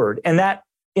forward. And that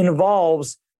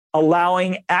involves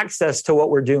allowing access to what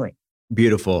we're doing.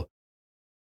 Beautiful.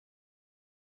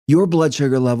 Your blood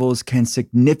sugar levels can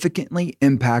significantly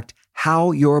impact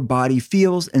how your body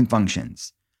feels and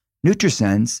functions.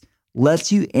 NutriSense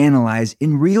lets you analyze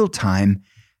in real time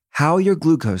how your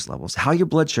glucose levels, how your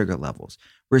blood sugar levels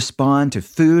respond to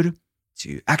food,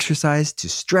 to exercise, to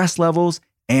stress levels,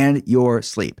 and your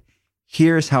sleep.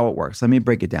 Here's how it works. Let me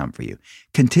break it down for you.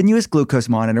 Continuous glucose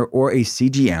monitor, or a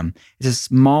CGM, is a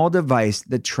small device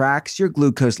that tracks your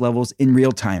glucose levels in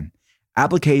real time.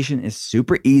 Application is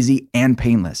super easy and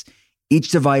painless. Each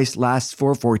device lasts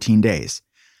for 14 days.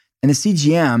 And the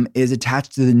CGM is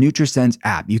attached to the NutriSense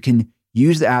app. You can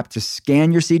use the app to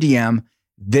scan your CGM,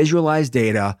 visualize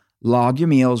data, log your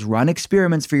meals, run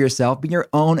experiments for yourself, be your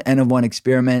own N of 1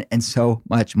 experiment, and so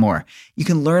much more. You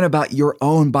can learn about your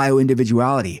own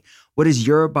bioindividuality. What does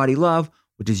your body love?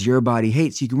 What does your body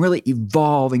hate? So you can really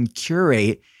evolve and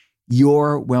curate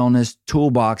your wellness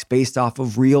toolbox based off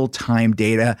of real-time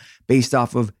data, based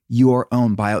off of your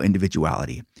own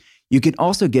bioindividuality. You can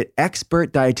also get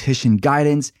expert dietitian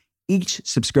guidance. Each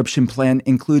subscription plan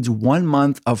includes 1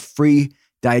 month of free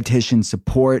dietitian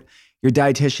support. Your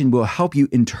dietitian will help you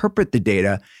interpret the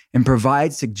data and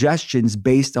provide suggestions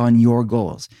based on your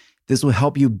goals. This will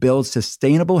help you build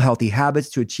sustainable, healthy habits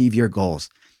to achieve your goals.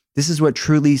 This is what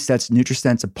truly sets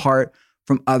NutriSense apart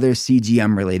from other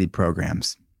CGM-related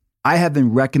programs. I have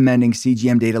been recommending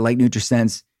CGM data like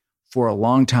NutriSense for a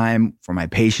long time for my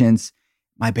patients.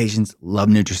 My patients love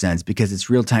NutriSense because it's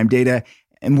real-time data,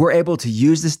 and we're able to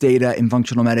use this data in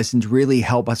functional medicine to really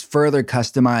help us further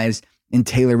customize and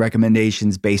tailor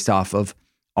recommendations based off of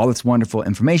all this wonderful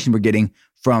information we're getting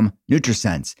from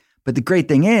NutriSense. But the great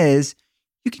thing is,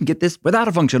 you can get this without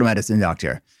a functional medicine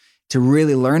doctor. To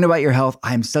really learn about your health,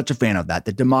 I'm such a fan of that.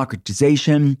 The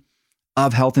democratization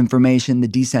of health information, the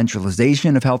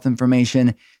decentralization of health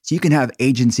information, so you can have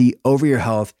agency over your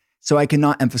health. So I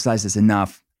cannot emphasize this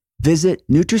enough. Visit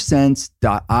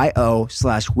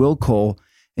nutrisense.io/Will Cole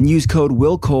and use code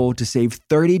Will Cole to save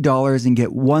 $30 and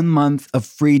get 1 month of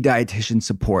free dietitian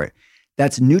support.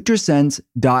 That's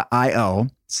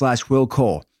nutrisense.io/Will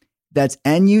Cole. That's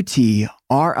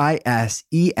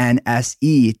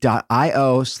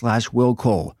nutrisense.io/Will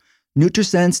Cole.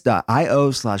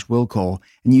 nutrisense.io/Will Cole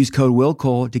and use code Will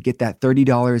Cole to get that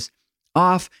 $30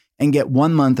 off and get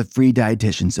 1 month of free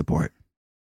dietitian support.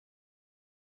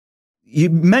 You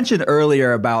mentioned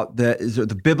earlier about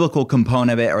the biblical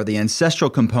component of it or the ancestral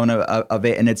component of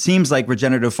it, and it seems like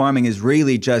regenerative farming is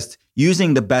really just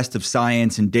using the best of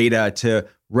science and data to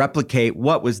replicate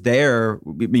what was there.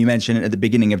 You mentioned at the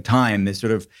beginning of time, this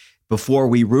sort of before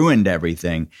we ruined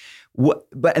everything.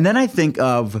 And then I think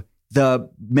of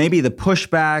maybe the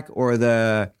pushback or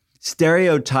the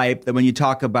stereotype that when you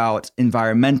talk about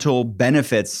environmental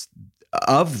benefits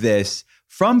of this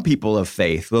from people of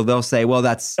faith, well, they'll say, well,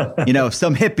 that's, some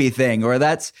hippie thing, or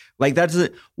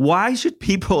why should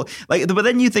people but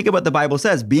then you think about the Bible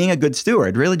says being a good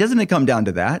steward, really, doesn't it come down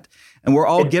to that? And we're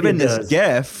all given this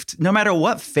gift, no matter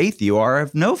what faith you are,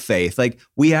 of no faith.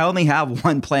 We only have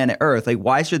one planet Earth.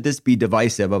 Why should this be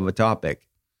divisive of a topic?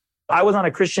 I was on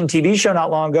a Christian TV show not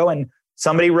long ago, and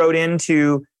somebody wrote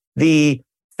into the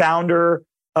founder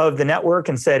of the network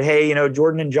and said, hey,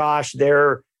 Jordan and Josh,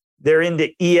 they're into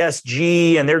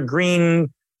ESG and they're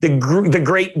green, the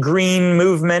great green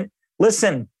movement.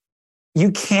 Listen,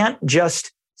 you can't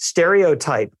just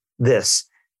stereotype this.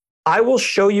 I will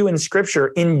show you in scripture,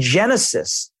 in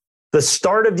Genesis, the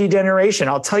start of degeneration.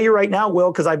 I'll tell you right now,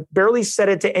 Will, because I barely said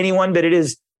it to anyone, but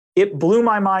it blew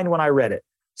my mind when I read it.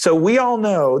 So we all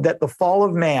know that the fall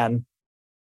of man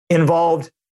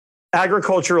involved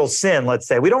agricultural sin, let's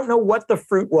say. We don't know what the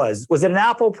fruit was. Was it an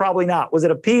apple? Probably not. Was it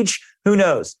a peach? Who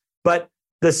knows? But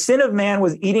the sin of man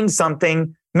was eating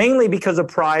something mainly because of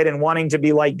pride and wanting to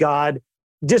be like God,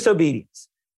 disobedience.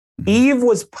 Eve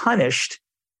was punished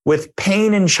with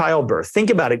pain in childbirth. Think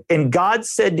about it. And God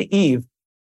said to Eve,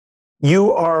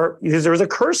 because there was a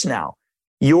curse now,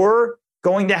 you're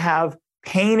going to have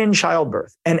pain in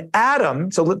childbirth. And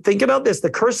Adam, so think about this, the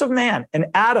curse of man. And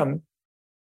Adam,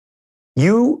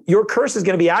 your curse is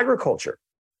going to be agriculture.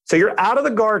 So you're out of the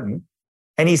garden.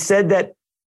 And he said that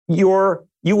you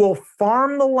will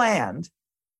farm the land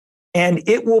and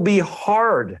it will be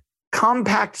hard,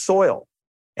 compact soil.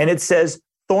 And it says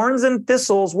thorns and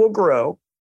thistles will grow.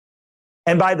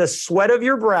 And by the sweat of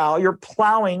your brow, you're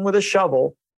plowing with a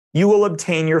shovel, you will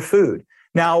obtain your food.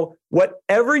 Now,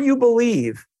 whatever you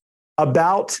believe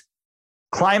about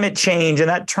climate change and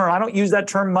that term, I don't use that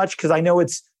term much because I know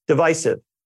it's divisive.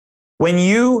 When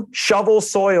you shovel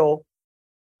soil,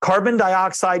 carbon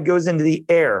dioxide goes into the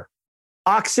air.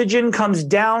 Oxygen comes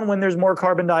down when there's more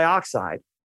carbon dioxide.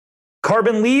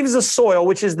 Carbon leaves the soil,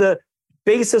 which is the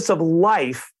basis of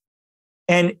life,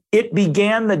 and it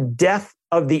began the death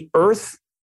of the earth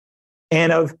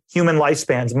and of human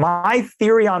lifespans. My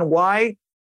theory on why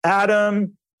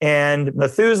Adam and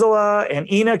Methuselah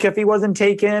and Enoch, if he wasn't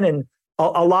taken, and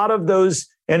a lot of those,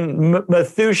 and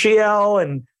Methuselah,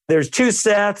 and there's two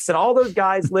Seths, and all those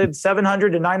guys lived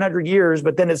 700 to 900 years,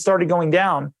 but then it started going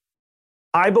down.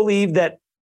 I believe that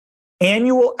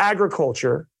annual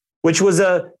agriculture, which was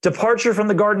a departure from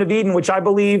the Garden of Eden, which I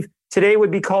believe today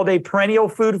would be called a perennial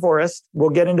food forest. We'll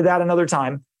get into that another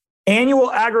time.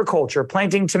 Annual agriculture,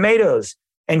 planting tomatoes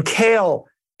and kale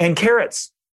and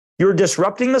carrots. You're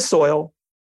disrupting the soil,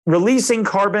 releasing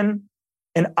carbon,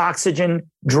 and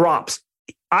oxygen drops.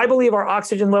 I believe our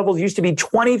oxygen levels used to be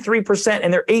 23%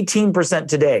 and they're 18%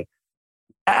 today.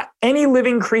 Any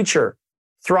living creature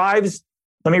thrives.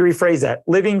 Let me rephrase that.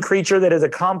 Living creature that is a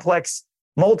complex,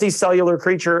 multicellular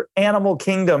creature, animal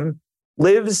kingdom,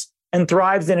 lives and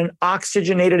thrives in an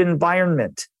oxygenated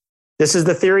environment. This is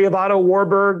the theory of Otto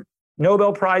Warburg,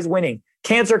 Nobel Prize winning.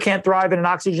 Cancer can't thrive in an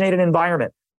oxygenated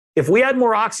environment. If we had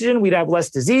more oxygen, we'd have less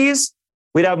disease,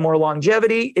 we'd have more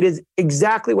longevity. It is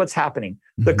exactly what's happening.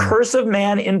 The curse of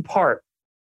man, in part,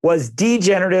 was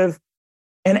degenerative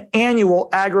and annual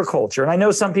agriculture. And I know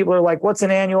some people are like, what's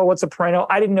an annual? What's a perennial?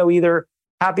 I didn't know either.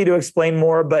 Happy to explain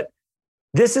more, but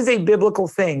this is a biblical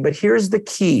thing. But here's the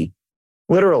key,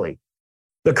 literally.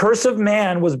 The curse of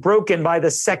man was broken by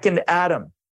the second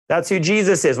Adam. That's who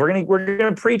Jesus is. We're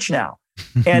gonna preach now.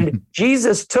 And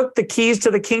Jesus took the keys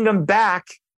to the kingdom back.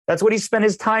 That's what he spent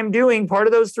his time doing, part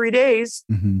of those 3 days.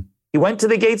 He went to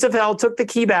the gates of hell, took the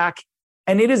key back,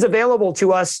 and it is available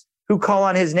to us who call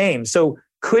on his name. So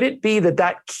could it be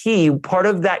that key, part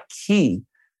of that key,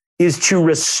 is to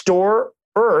restore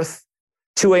earth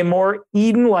to a more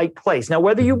Eden-like place? Now,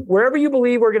 wherever you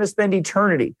believe we're going to spend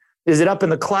eternity, is it up in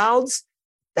the clouds?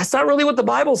 That's not really what the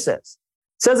Bible says.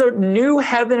 It says a new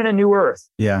heaven and a new earth.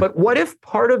 Yeah. But what if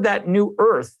part of that new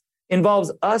earth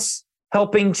involves us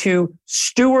helping to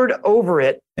steward over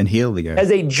it and heal the earth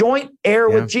as a joint heir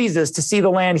with Jesus to see the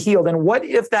land healed? And what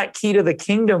if that key to the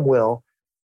kingdom, Will,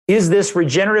 is this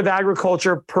regenerative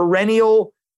agriculture,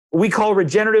 perennial, we call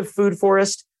regenerative food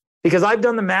forest? Because I've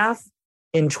done the math.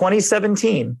 In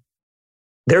 2017,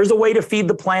 there's a way to feed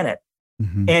the planet.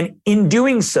 And in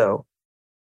doing so,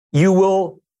 you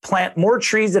will plant more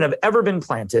trees than have ever been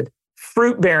planted,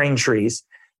 fruit-bearing trees.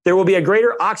 There will be a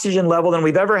greater oxygen level than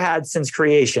we've ever had since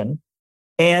creation.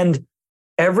 And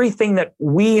everything that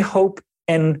we hope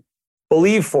and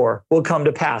believe for will come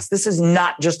to pass. This is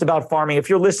not just about farming. If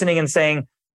you're listening and saying,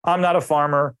 I'm not a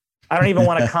farmer, I don't even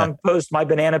want to compost my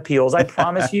banana peels, I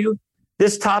promise you,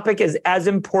 this topic is as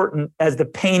important as the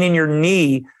pain in your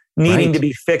knee needing to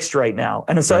be fixed right now.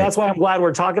 And so that's why I'm glad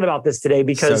we're talking about this today,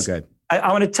 because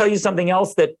I want to tell you something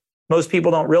else that most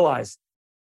people don't realize.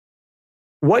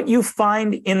 What you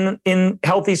find in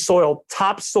healthy soil,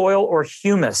 topsoil or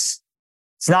humus,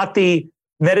 it's not the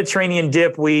Mediterranean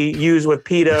dip we use with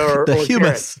pita or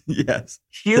humus. Carrot. Yes.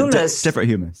 Humus. Different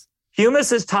humus.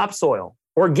 Humus is topsoil,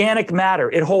 organic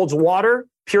matter. It holds water,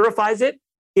 purifies it.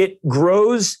 It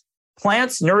grows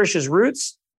plants, nourishes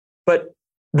roots. But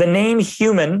the name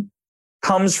human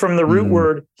comes from the root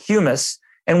word humus.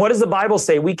 And what does the Bible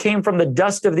say? We came from the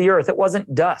dust of the earth. It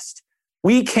wasn't dust.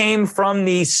 We came from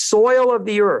the soil of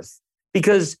the earth,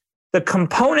 because the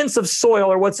components of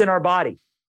soil are what's in our body.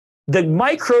 The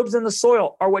microbes in the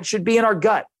soil are what should be in our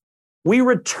gut. We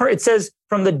return, it says,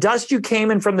 from the dust you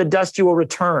came and from the dust you will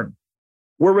return.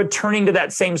 We're returning to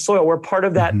that same soil. We're part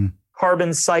of that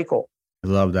carbon cycle. I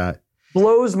love that.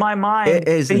 Blows my mind. It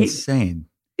is insane.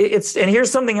 And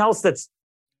here's something else that's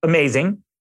amazing.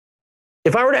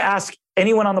 If I were to ask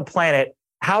anyone on the planet,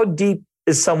 how deep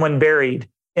is someone buried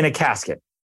in a casket?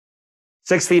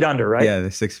 6 feet under, right? Yeah,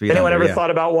 the 6 feet Anyone under, ever thought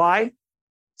about why?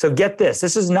 So get this.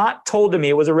 This is not told to me.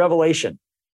 It was a revelation.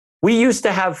 We used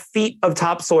to have feet of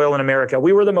topsoil in America.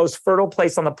 We were the most fertile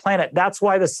place on the planet. That's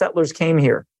why the settlers came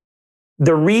here.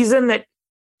 The reason that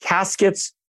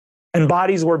caskets and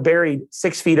bodies were buried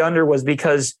 6 feet under was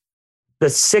because the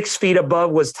 6 feet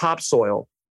above was topsoil,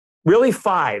 really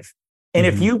 5. And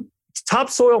if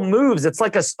topsoil moves, it's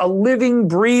like a living,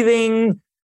 breathing,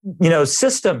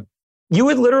 system. You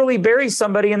would literally bury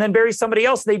somebody and then bury somebody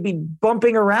else. They'd be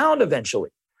bumping around eventually.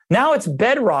 Now it's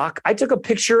bedrock. I took a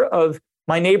picture of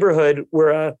my neighborhood where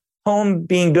a home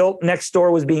being built next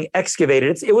door was being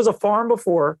excavated. It was a farm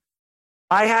before.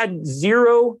 I had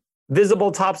 0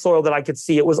 visible topsoil that I could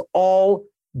see. It was all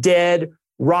dead,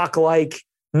 rock-like,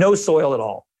 no soil at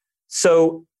all.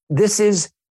 So this is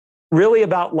really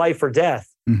about life or death.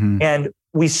 And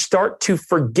we start to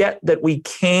forget that we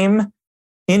came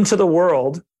into the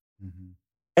world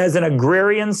as an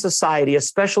agrarian society,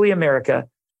 especially America,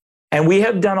 and we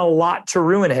have done a lot to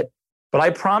ruin it. But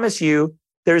I promise you,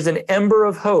 there's an ember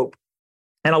of hope.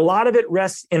 And a lot of it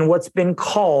rests in what's been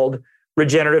called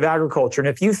regenerative agriculture. And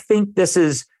if you think this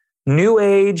is new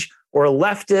age or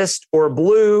leftist or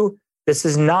blue, this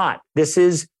is not. This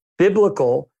is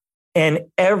biblical. And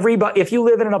everybody, if you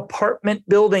live in an apartment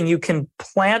building, you can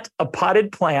plant a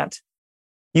potted plant.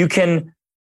 You can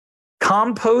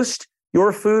compost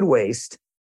your food waste,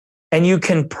 and you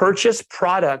can purchase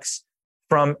products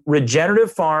from regenerative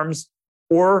farms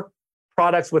or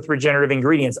products with regenerative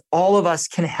ingredients. All of us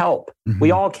can help.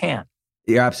 We all can.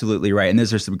 You're absolutely right. And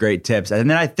those are some great tips. And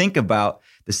then I think about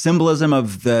the symbolism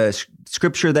of the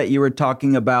scripture that you were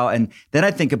talking about. And then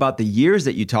I think about the years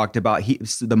that you talked about,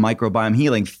 the microbiome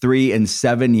healing, 3 and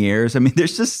 7 years. I mean,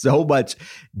 there's just so much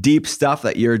deep stuff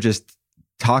that you're just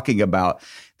talking about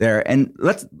there. And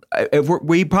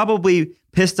we probably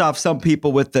pissed off some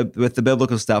people with the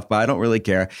biblical stuff, but I don't really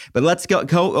care. But let's go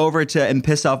over to and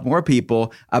piss off more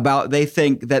people about, they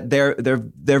think that they're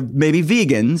maybe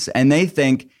vegans, and they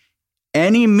think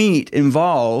any meat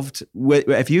involved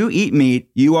if you eat meat,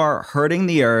 you are hurting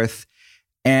the earth.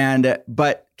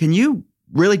 But can you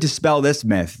really dispel this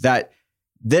myth that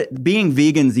being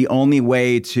vegan is the only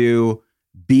way to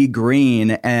be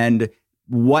green, and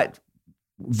what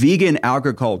vegan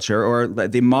agriculture, or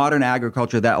the modern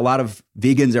agriculture that a lot of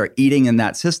vegans are eating in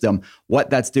that system,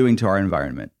 what that's doing to our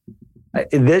environment? I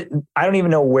don't even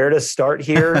know where to start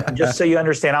here. Just so you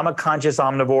understand, I'm a conscious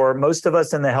omnivore. Most of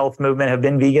us in the health movement have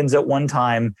been vegans at one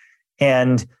time.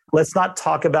 And let's not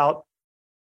talk about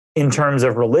in terms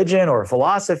of religion or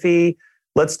philosophy.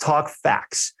 Let's talk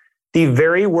facts. The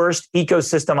very worst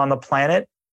ecosystem on the planet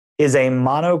is a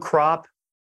monocrop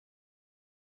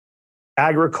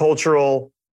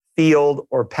agricultural field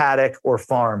or paddock or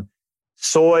farm.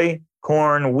 Soy,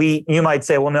 corn, wheat. You might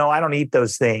say, well, no, I don't eat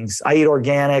those things. I eat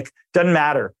organic. Doesn't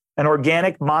matter. An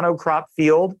organic monocrop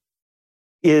field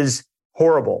is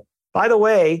horrible. By the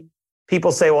way,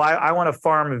 people say, well, I want to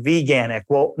farm veganic.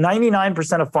 Well,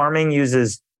 99% of farming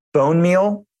uses bone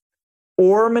meal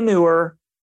or manure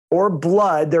or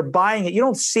blood. They're buying it. You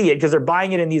don't see it because they're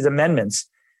buying it in these amendments.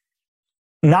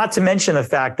 Not to mention the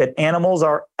fact that animals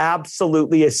are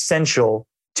absolutely essential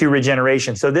to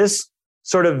regeneration. So this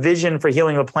sort of vision for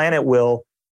healing the planet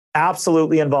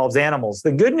absolutely involves animals.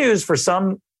 The good news for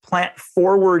some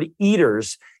plant-forward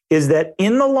eaters is that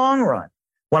in the long run,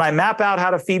 when I map out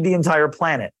how to feed the entire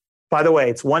planet, by the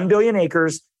way, it's 1 billion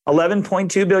acres,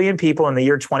 11.2 billion people in the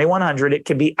year 2100. It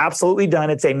can be absolutely done.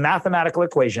 It's a mathematical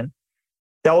equation.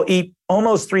 They'll eat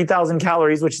almost 3,000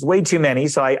 calories, which is way too many.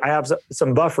 So I have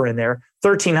some buffer in there.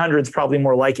 1,300 is probably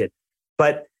more like it.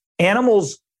 But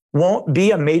animals won't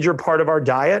be a major part of our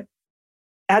diet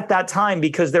at that time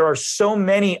because there are so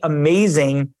many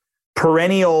amazing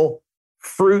perennial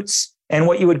fruits and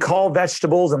what you would call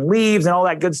vegetables and leaves and all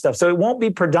that good stuff. So it won't be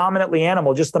predominantly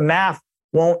animal. Just the math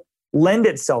won't lend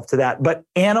itself to that. But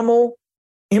animal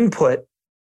input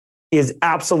is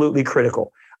absolutely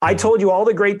critical. I told you all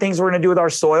the great things we're going to do with our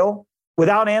soil.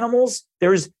 Without animals,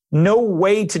 there's no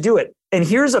way to do it. And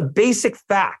here's a basic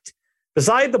fact.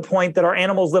 Beside the point that our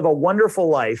animals live a wonderful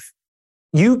life,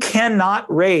 you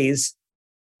cannot raise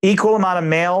equal amount of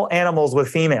male animals with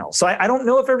females. So I don't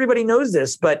know if everybody knows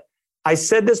this, but I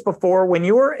said this before. When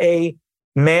you're a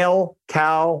male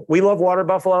cow, we love water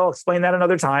buffalo. I'll explain that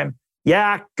another time.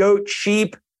 Yak, goat,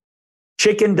 sheep,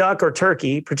 chicken, duck, or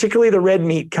turkey, particularly the red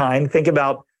meat kind. Think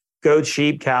about goats,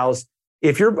 sheep, cows.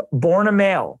 If you're born a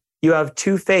male, you have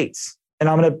two fates. And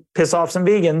I'm going to piss off some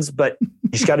vegans, but you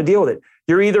just got to deal with it.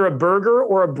 You're either a burger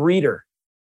or a breeder.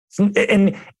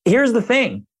 And here's the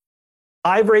thing.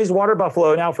 I've raised water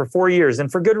buffalo now for 4 years,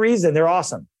 and for good reason. They're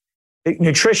awesome. They're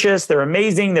nutritious. They're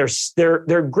amazing.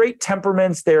 They're great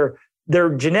temperaments. Their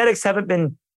genetics haven't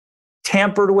been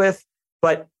tampered with.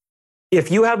 But if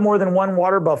you have more than one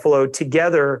water buffalo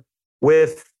together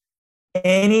with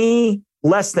any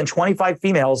less than 25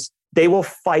 females, they will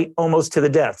fight almost to the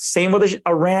death. Same with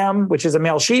a ram, which is a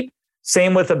male sheep.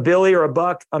 Same with a billy or a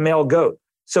buck, a male goat.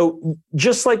 So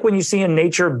just like when you see in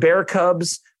nature bear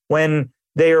cubs, when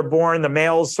they are born, the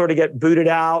males sort of get booted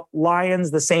out.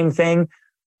 Lions, the same thing.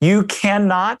 You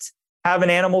cannot have an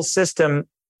animal system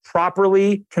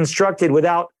properly constructed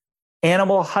without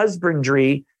animal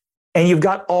husbandry. And you've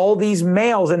got all these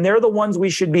males, and they're the ones we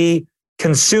should be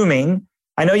consuming.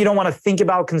 I know you don't want to think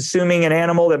about consuming an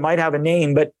animal that might have a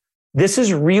name, but this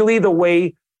is really the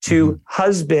way to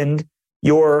husband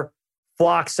your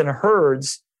flocks and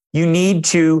herds. You need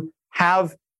to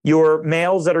have your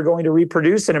males that are going to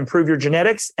reproduce and improve your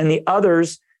genetics, and the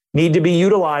others need to be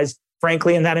utilized,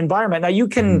 frankly, in that environment. Now, you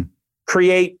can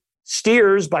create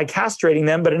steers by castrating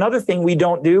them, but another thing we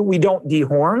don't do, we don't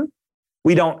dehorn,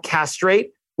 we don't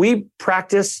castrate, we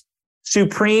practice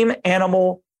supreme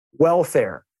animal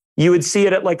welfare. You would see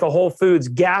it at like a Whole Foods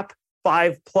GAP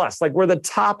 5+, like we're the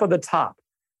top of the top.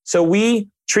 So we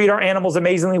treat our animals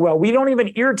amazingly well. We don't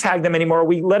even ear tag them anymore.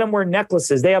 We let them wear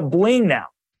necklaces. They have bling now.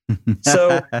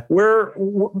 So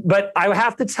but I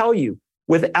have to tell you,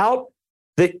 without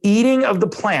the eating of the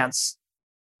plants,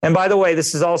 and by the way,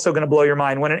 this is also going to blow your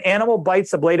mind. When an animal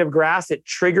bites a blade of grass, it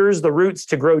triggers the roots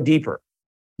to grow deeper.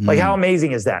 Like how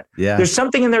amazing is that? Yeah. There's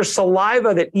something in their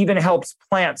saliva that even helps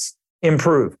plants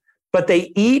improve. But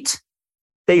they eat,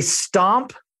 they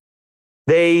stomp,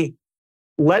 they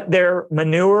let their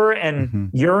manure and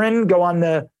urine go on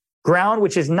the ground,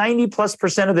 which is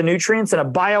 90+% of the nutrients in a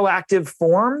bioactive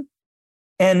form.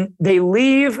 And they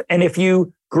leave. And if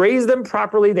you graze them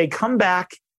properly, they come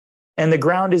back and the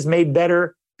ground is made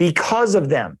better because of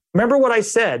them. Remember what I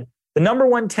said, the number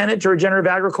one tenet to regenerative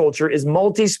agriculture is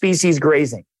multi-species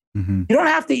grazing. You don't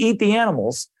have to eat the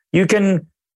animals. You can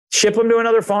ship them to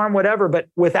another farm, whatever. But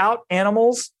without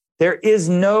animals, there is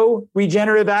no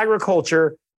regenerative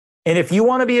agriculture. And if you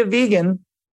want to be a vegan,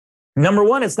 number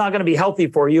one, it's not going to be healthy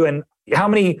for you. And how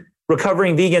many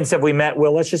recovering vegans have we met?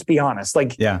 Well, let's just be honest.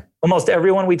 Like almost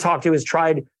everyone we talk to has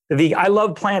tried the vegan. I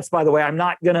love plants, by the way. I'm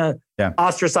not going to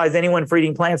ostracize anyone for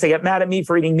eating plants. They get mad at me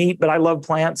for eating meat, but I love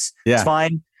plants. It's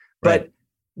fine. But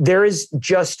there is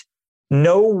just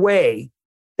no way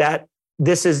that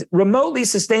this is remotely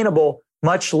sustainable,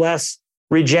 much less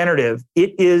regenerative.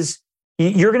 It is,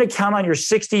 you're going to count on your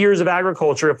 60 years of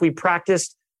agriculture if we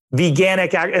practiced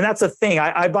veganic, and that's a thing.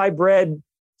 I buy bread,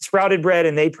 sprouted bread,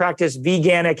 and they practice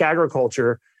veganic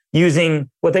agriculture using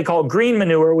what they call green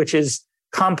manure, which is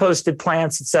composted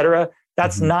plants, et cetera.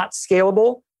 That's not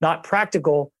scalable, not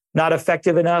practical, not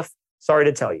effective enough. Sorry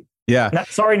to tell you. Not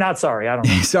sorry. I don't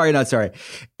know. Sorry, not sorry.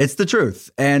 It's the truth.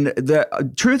 And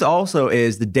the truth also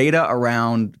is the data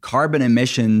around carbon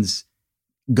emissions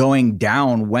going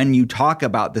down when you talk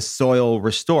about the soil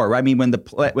restore, right? I mean,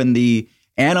 when the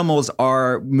animals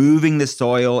are moving the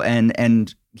soil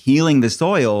and healing the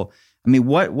soil, I mean,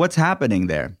 what's happening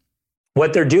there?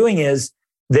 What they're doing is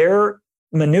their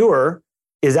manure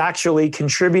is actually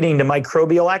contributing to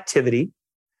microbial activity.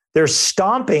 They're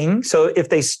stomping. So if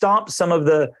they stomp some of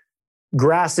the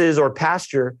grasses or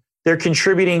pasture, they're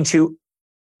contributing to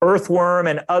earthworm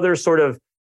and other sort of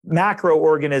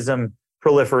macroorganism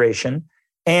proliferation.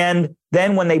 And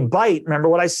then when they bite, remember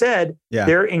what I said,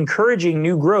 they're encouraging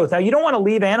new growth. Now, you don't want to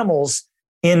leave animals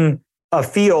in a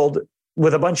field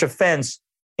with a bunch of fence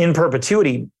in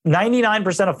perpetuity.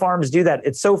 99% of farms do that.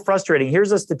 It's so frustrating.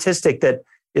 Here's a statistic that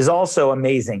is also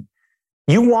amazing.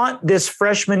 You want this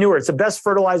fresh manure. It's the best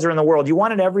fertilizer in the world. You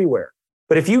want it everywhere.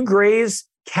 But if you graze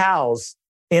cows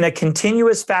in a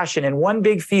continuous fashion in one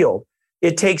big field,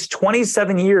 it takes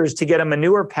 27 years to get a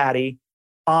manure patty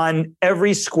on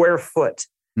every square foot.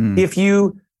 If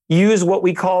you use what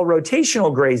we call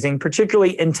rotational grazing,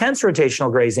 particularly intense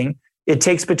rotational grazing, it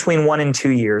takes between 1 and 2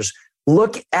 years.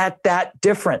 Look at that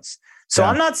difference. So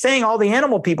I'm not saying all the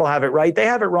animal people have it right. They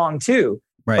have it wrong too.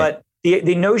 Right. But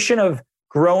the notion of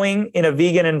growing in a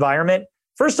vegan environment,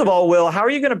 first of all, Will, how are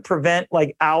you going to prevent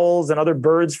like owls and other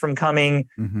birds from coming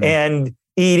and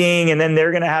eating, and then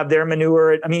they're going to have their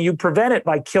manure? I mean, you prevent it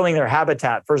by killing their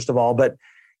habitat, first of all. But,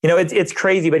 you know, it's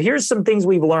crazy. But here's some things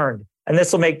we've learned, and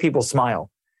this will make people smile.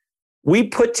 We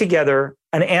put together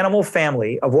an animal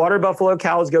family of water buffalo,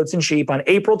 cows, goats, and sheep on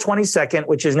April 22nd,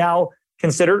 which is now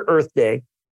considered Earth Day.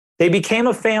 They became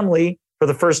a family for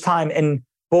the first time. And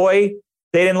boy,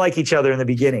 they didn't like each other in the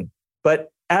beginning.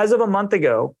 But as of a month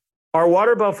ago, our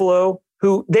water buffalo,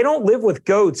 who they don't live with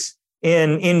goats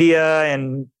in India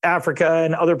and Africa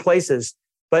and other places,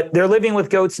 but they're living with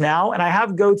goats now. And I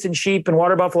have goats and sheep and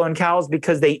water buffalo and cows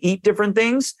because they eat different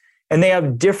things and they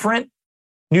have different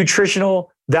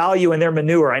nutritional value in their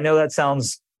manure. I know that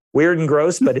sounds weird and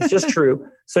gross, but it's just true.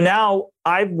 So now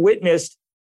I've witnessed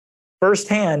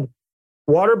firsthand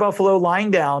water buffalo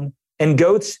lying down and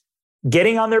goats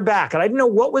getting on their back. And I didn't know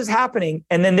what was happening.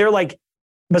 And then they're like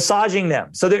massaging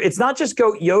them. So it's not just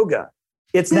goat yoga.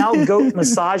 It's now goat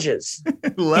massages.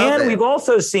 And we've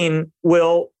also seen,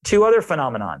 Will, two other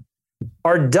phenomenon.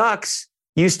 Our ducks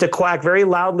used to quack very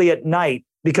loudly at night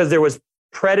because there was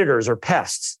predators or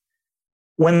pests.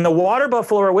 When the water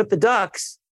buffalo are with the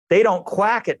ducks, they don't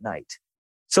quack at night.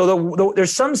 So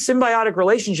there's some symbiotic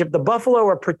relationship. The buffalo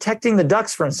are protecting the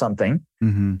ducks from something.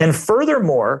 And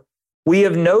furthermore, we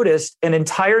have noticed an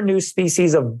entire new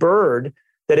species of bird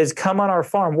that has come on our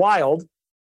farm wild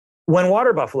when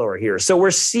water buffalo are here. So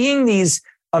we're seeing these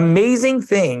amazing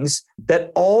things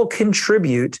that all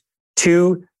contribute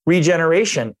to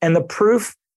regeneration. And the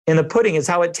proof in the pudding is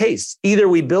how it tastes. Either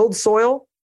we build soil,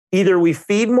 either we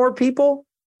feed more people,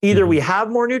 either we have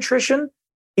more nutrition,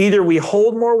 either we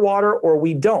hold more water, or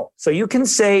we don't. So you can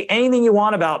say anything you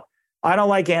want about, I don't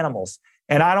like animals,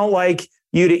 and I don't like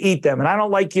you to eat them, and I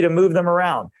don't like you to move them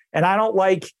around, and I don't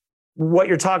like what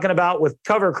you're talking about with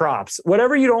cover crops.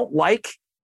 Whatever you don't like,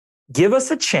 give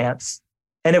us a chance.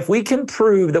 And if we can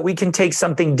prove that we can take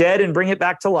something dead and bring it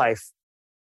back to life,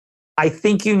 I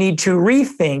think you need to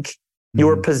rethink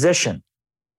your position.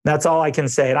 That's all I can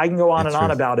say. And I can go on and on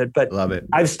about it, but love it.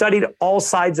 I've studied all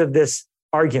sides of this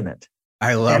argument.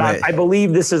 I love it. I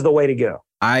believe this is the way to go.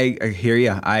 I hear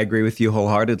you. I agree with you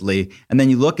wholeheartedly. And then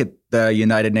you look at the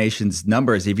United Nations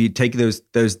numbers. If you take those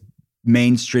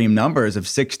mainstream numbers of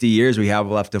 60 years we have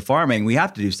left of farming, we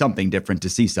have to do something different to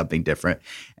see something different.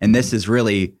 And this is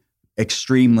really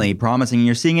extremely promising. And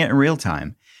you're seeing it in real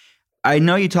time. I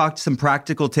know you talked some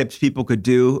practical tips people could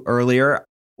do earlier.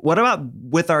 What about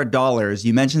with our dollars?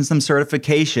 You mentioned some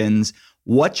certifications.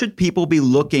 What should people be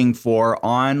looking for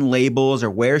on labels,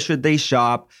 or where should they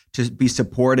shop to be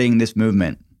supporting this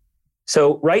movement?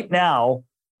 So right now,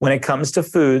 when it comes to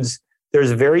foods, there's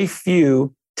very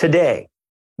few today,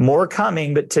 more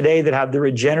coming, but today that have the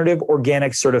regenerative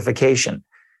organic certification.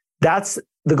 That's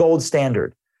the gold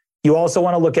standard. You also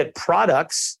want to look at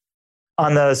products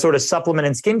on the sort of supplement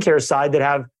and skincare side that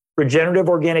have regenerative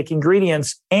organic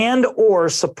ingredients and or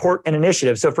support an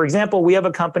initiative. So for example, we have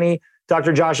a company,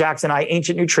 Dr. Josh Axe and I,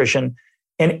 Ancient Nutrition,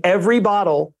 and every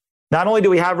bottle, not only do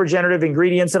we have regenerative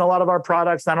ingredients in a lot of our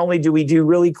products, not only do we do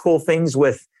really cool things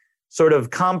with sort of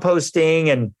composting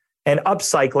and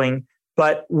upcycling,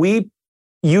 but we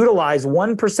utilize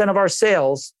 1% of our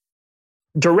sales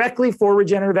directly for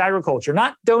regenerative agriculture,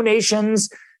 not donations,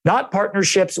 not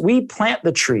partnerships. We plant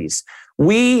the trees.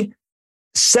 We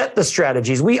set the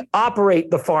strategies. We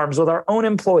operate the farms with our own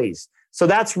employees. So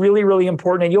that's really, really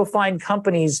important. And you'll find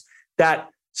companies that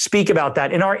speak about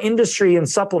that. In our industry in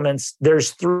supplements,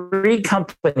 there's 3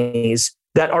 companies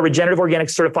that are regenerative organic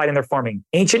certified in their farming: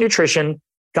 Ancient Nutrition,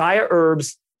 Gaia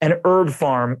Herbs, and Herb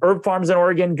Farm. Herb Farm's in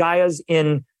Oregon, Gaia's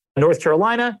in North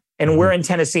Carolina, and we're in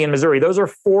Tennessee and Missouri. Those are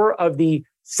 4 of the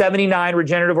 79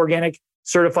 regenerative organic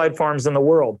certified farms in the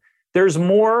world. There's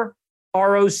more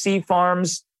ROC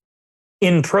farms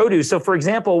in produce. So for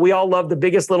example, we all love The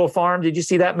Biggest Little Farm. Did you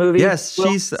see that movie? Yes,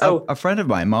 she's a friend of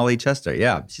mine, Molly Chester.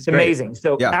 Yeah, she's amazing. Great.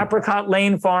 So Apricot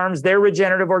Lane Farms, they're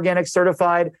regenerative organic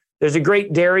certified. There's a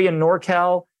great dairy in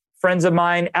NorCal, friends of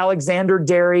mine, Alexander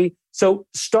Dairy. So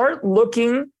start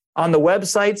looking on the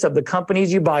websites of the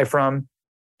companies you buy from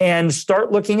and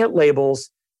start looking at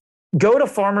labels. Go to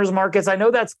farmers markets. I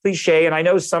know that's cliche, and I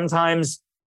know sometimes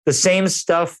the same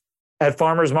stuff at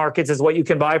farmers markets is what you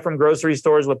can buy from grocery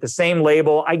stores with the same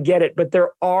label. I get it, but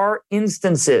there are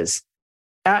instances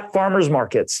at farmers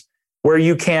markets where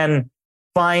you can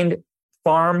find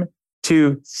farm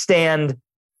to stand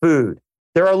food.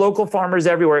 There are local farmers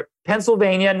everywhere.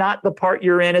 Pennsylvania, not the part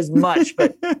you're in as much,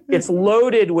 but it's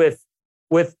loaded with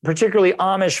particularly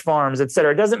Amish farms, et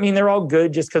cetera. It doesn't mean they're all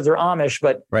good just because they're Amish,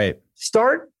 but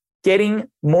start getting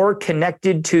more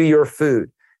connected to your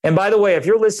food. And by the way, if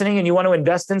you're listening and you want to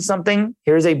invest in something,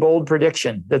 here's a bold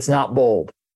prediction that's not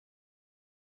bold.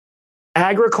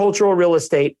 Agricultural real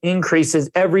estate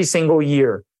increases every single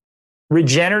year.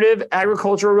 Regenerative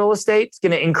agricultural real estate is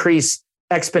going to increase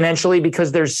exponentially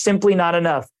because there's simply not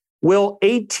enough.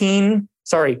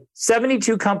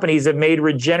 72 companies have made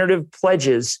regenerative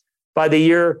pledges by the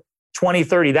year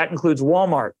 2030. That includes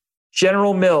Walmart,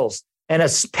 General Mills, and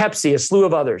Pepsi, a slew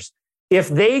of others. If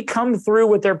they come through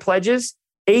with their pledges,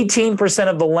 18%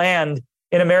 of the land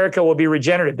in America will be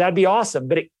regenerative. That'd be awesome,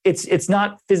 but it's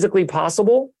not physically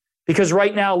possible because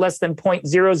right now less than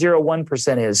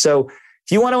 0.001% is. So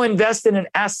if you want to invest in an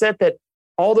asset that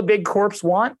all the big corps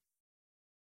want,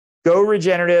 go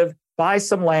regenerative, buy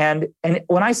some land. And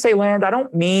when I say land, I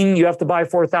don't mean you have to buy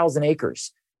 4,000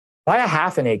 acres. Buy a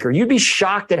half an acre. You'd be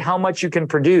shocked at how much you can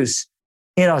produce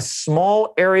in a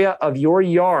small area of your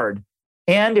yard.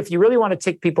 And if you really want to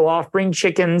tick people off, bring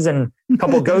chickens and a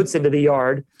couple goats into the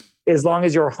yard, as long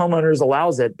as your homeowners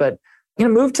allows it. But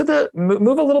move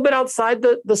a little bit outside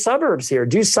the suburbs here.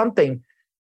 Do something.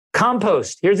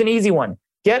 Compost. Here's an easy one.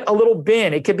 Get a little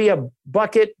bin. It could be a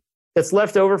bucket that's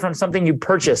left over from something you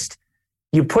purchased.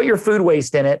 You put your food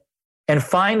waste in it and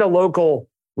find a local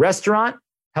restaurant,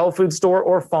 health food store,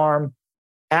 or farm.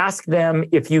 Ask them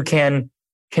if you can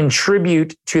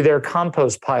contribute to their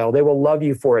compost pile. They will love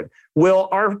you for it. Will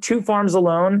our 2 farms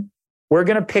alone, we're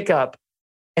going to pick up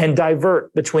and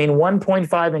divert between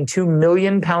 1.5 and 2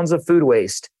 million pounds of food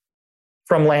waste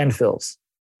from landfills.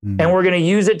 And we're going to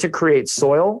use it to create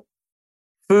soil,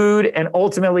 food, and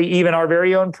ultimately even our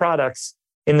very own products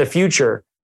in the future.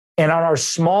 And on our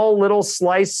small little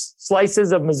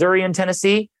slices of Missouri and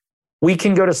Tennessee, we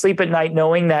can go to sleep at night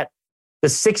knowing that the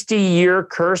 60-year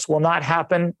curse will not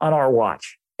happen on our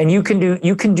watch. And you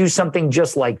can do something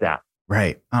just like that.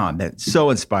 Right. Oh, that's so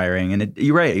inspiring. And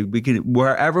you're right. We can,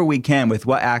 wherever we can, with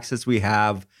what access we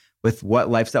have, with what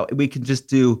lifestyle, we can just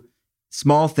do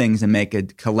small things and make a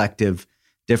collective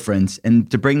difference. And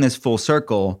to bring this full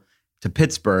circle to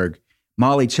Pittsburgh,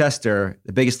 Molly Chester,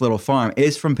 The Biggest Little Farm,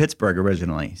 is from Pittsburgh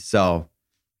originally. So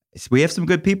we have some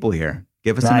good people here.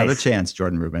 Give us another chance,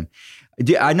 Jordan Rubin.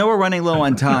 I know we're running low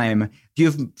on time. Do you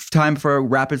have time for a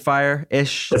rapid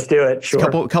fire-ish? Let's do it.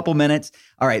 Sure. Couple minutes.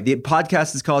 All right. The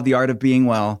podcast is called The Art of Being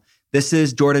Well. This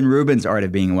is Jordan Rubin's Art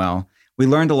of Being Well. We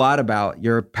learned a lot about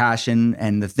your passion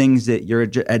and the things that you're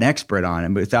an expert on,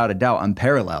 and without a doubt,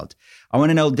 unparalleled. I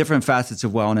want to know different facets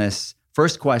of wellness.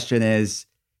 First question is,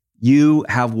 you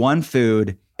have one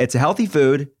food. It's a healthy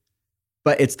food,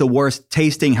 but it's the worst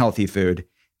tasting healthy food,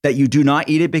 that you do not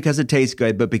eat it because it tastes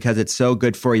good, but because it's so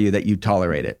good for you that you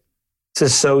tolerate it. It's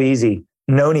just so easy.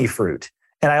 Noni fruit.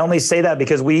 And I only say that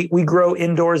because we grow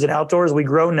indoors and outdoors. We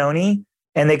grow noni,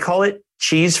 and they call it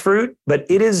cheese fruit, but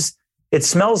it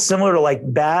smells similar to like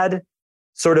bad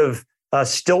sort of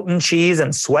Stilton cheese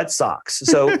and sweat socks.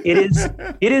 So it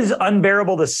is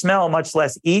unbearable to smell, much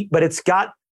less eat, but it's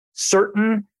got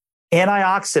certain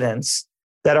antioxidants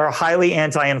that are highly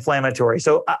anti-inflammatory.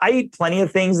 So I eat plenty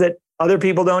of things that other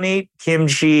people don't eat,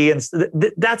 kimchi, and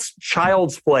that's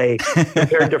child's play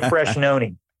compared to fresh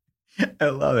noni. I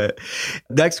love it.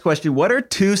 Next question. What are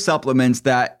 2 supplements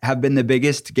that have been the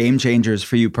biggest game changers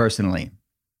for you personally?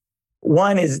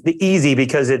 One is the easy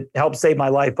because it helps save my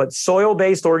life, but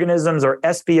soil-based organisms or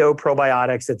SBO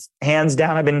probiotics. It's hands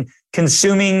down. I've been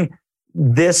consuming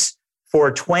this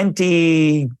for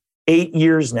 28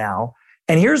 years now.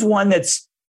 And here's one that's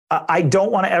I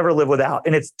don't want to ever live without,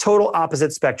 and it's total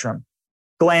opposite spectrum.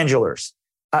 Glandulars.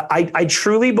 I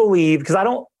truly believe, because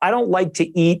I don't like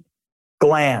to eat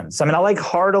glands. I mean, I like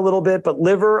heart a little bit, but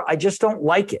liver, I just don't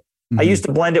like it. I used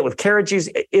to blend it with carrot juice.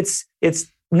 It's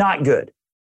not good.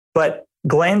 But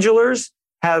glandulars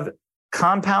have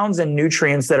compounds and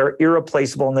nutrients that are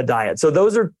irreplaceable in the diet. So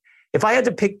those are, if I had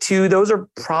to pick two, those are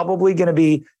probably going to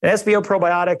be an SBO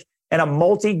probiotic and a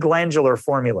multi-glandular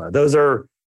formula. Those are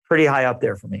pretty high up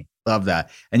there for me. Love that.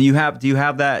 And do you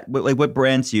have that? Like, what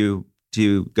brands do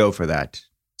you go for that?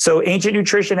 So Ancient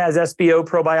Nutrition has SBO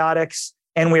probiotics,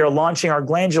 and we are launching our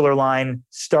glandular line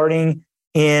starting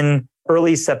in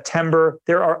early September.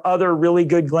 There are other really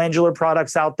good glandular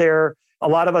products out there. A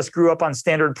lot of us grew up on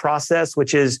Standard Process,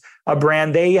 which is a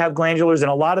brand. They have glandulars in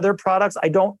a lot of their products. I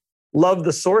don't love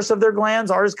the source of their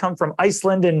glands. Ours come from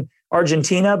Iceland and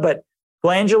Argentina, but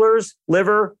glandulars,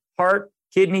 liver, heart,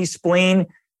 kidney, spleen,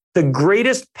 the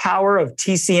greatest power of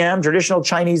TCM, traditional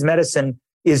Chinese medicine,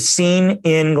 is seen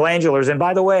in glandulars. And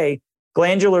by the way,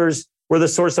 glandulars were the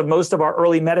source of most of our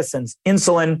early medicines: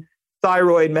 insulin,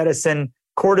 thyroid medicine,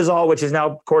 cortisol, which is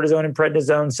now cortisone and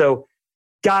prednisone. So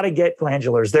got to get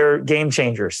glandulars. They're game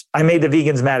changers. I made the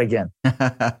vegans mad again.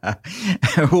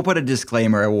 We'll put a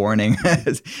disclaimer, a warning,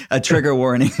 a trigger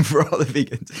warning for all the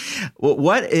vegans.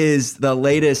 What is the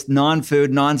latest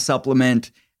non-food,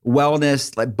 non-supplement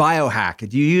wellness, like biohack?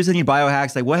 Do you use any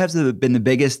biohacks? Like, what has been the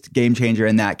biggest game changer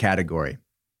in that category?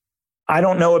 I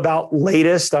don't know about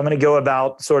latest. I'm going to go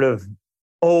about sort of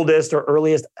oldest or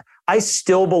earliest. I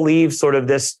still believe sort of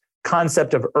this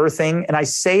concept of earthing. And I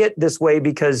say it this way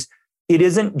because it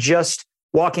isn't just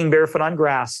walking barefoot on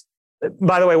grass.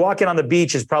 By the way, walking on the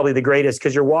beach is probably the greatest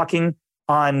because you're walking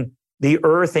on the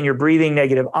earth and you're breathing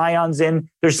negative ions in.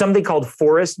 There's something called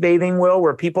forest bathing, Will,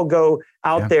 where people go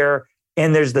out there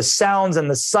and there's the sounds and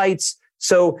the sights.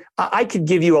 So I could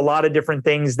give you a lot of different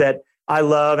things that I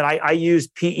love. And I use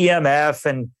PEMF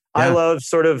and I love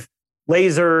sort of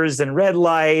lasers and red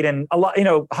light and a lot,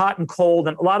 hot and cold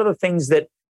and a lot of the things that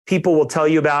people will tell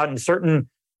you about and certain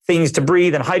things to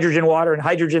breathe and hydrogen water and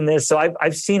hydrogen this. So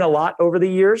I've seen a lot over the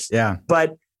years. Yeah.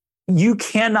 But you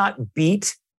cannot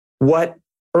beat what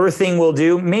earthing will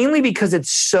do, mainly because it's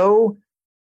so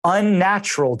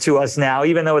unnatural to us now,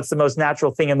 even though it's the most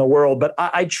natural thing in the world. But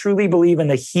I truly believe in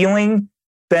the healing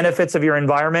benefits of your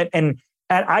environment. And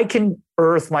I can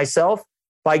earth myself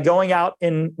by going out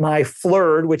in my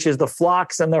flurd, which is the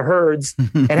flocks and the herds,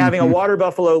 and having a water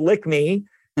buffalo lick me.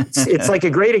 It's like a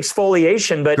great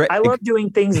exfoliation, but I love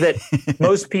doing things that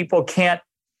most people can't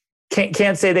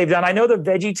say they've done. I know the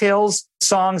VeggieTales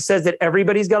song says that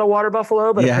everybody's got a water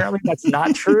buffalo, but apparently that's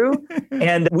not true.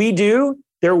 And we do.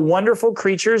 They're wonderful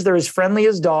creatures. They're as friendly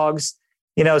as dogs.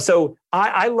 So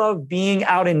I love being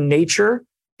out in nature.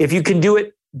 If you can do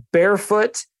it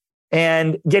barefoot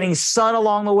and getting sun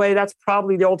along the way, that's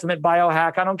probably the ultimate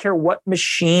biohack. I don't care what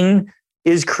machine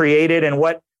is created and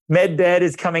what med bed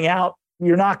is coming out.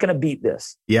 You're not going to beat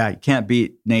this. Yeah, you can't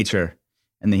beat nature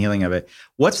and the healing of it.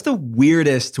 What's the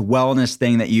weirdest wellness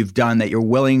thing that you've done that you're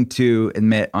willing to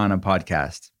admit on a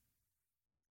podcast?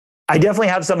 I definitely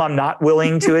have some I'm not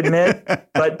willing to admit.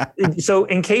 But so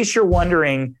in case you're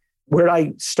wondering, where did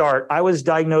I start? I was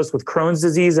diagnosed with Crohn's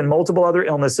disease and multiple other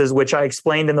illnesses, which I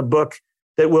explained in the book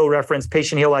that Will referenced,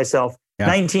 Patient Heal Thyself.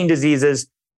 19 diseases.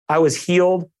 I was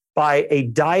healed by a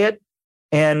diet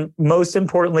and most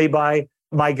importantly by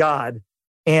my God.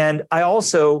 And I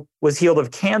also was healed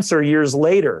of cancer years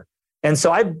later. And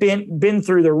so I've been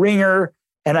through the ringer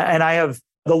and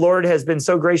the Lord has been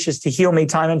so gracious to heal me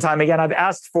time and time again. I've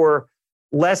asked for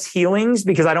less healings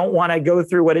because I don't want to go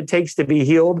through what it takes to be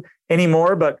healed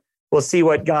anymore, but we'll see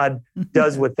what God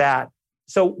does with that.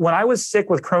 So when I was sick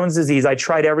with Crohn's disease, I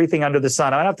tried everything under the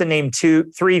sun. I have to name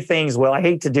 3 things, Will. I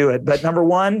hate to do it. But number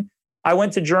 1, I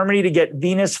went to Germany to get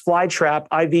venous flytrap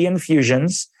IV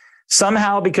infusions.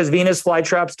 Somehow, because venous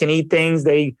flytraps can eat things,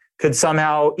 they could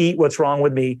somehow eat what's wrong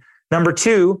with me. Number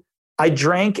 2, I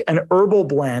drank an herbal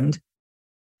blend.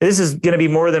 This is going to be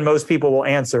more than most people will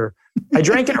answer. I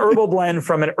drank an herbal blend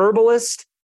from an herbalist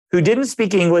who didn't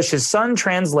speak English. His son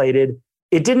translated.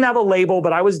 It didn't have a label,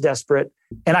 but I was desperate.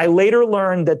 And I later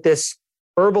learned that this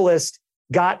herbalist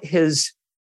got his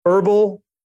herbal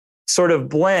sort of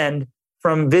blend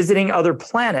from visiting other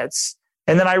planets.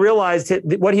 And then I realized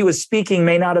what he was speaking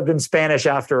may not have been Spanish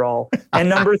after all. And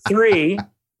number 3,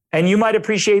 and you might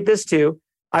appreciate this too,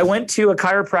 I went to a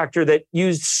chiropractor that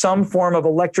used some form of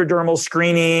electrodermal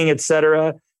screening, et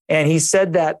cetera. And he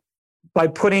said that by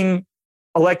putting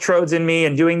electrodes in me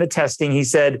and doing the testing, he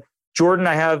said, Jordan,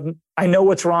 I know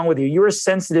what's wrong with you. You are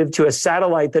sensitive to a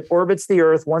satellite that orbits the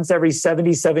Earth once every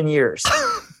 77 years.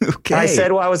 Okay. And I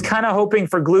said, well, I was kind of hoping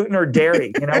for gluten or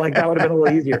dairy, like that would have been a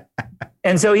little easier.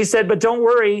 And so he said, but don't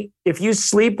worry, if you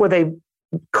sleep with a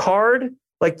card,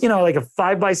 like a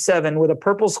 5x7 with a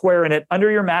purple square in it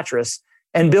under your mattress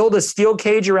and build a steel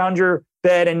cage around your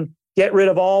bed and get rid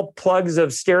of all plugs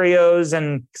of stereos.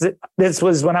 And this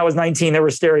was when I was 19, there were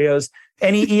stereos,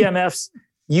 any EMFs,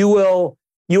 you will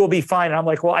you will be fine. And I'm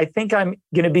like, well, I think I'm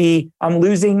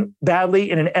losing badly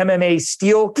in an MMA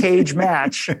steel cage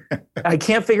match. I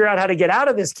can't figure out how to get out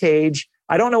of this cage.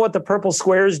 I don't know what the purple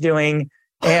square is doing.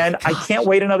 And I can't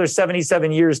wait another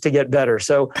 77 years to get better.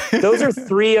 So those are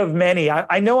 3 of many.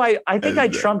 I know I think I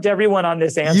trumped everyone on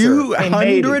this answer. You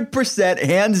 100%,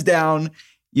 hands down.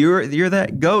 You're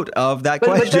that goat of that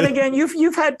question. But then again,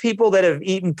 you've had people that have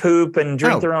eaten poop and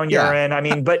drink their own urine. I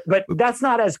mean, but that's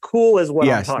not as cool as what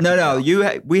I'm talking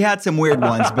about. We had some weird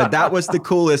ones, but that was the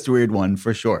coolest weird one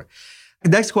for sure.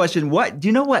 Next question. Do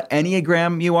you know what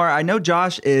Enneagram you are? I know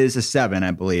Josh is a 7, I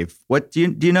believe. What do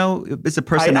you know? It's a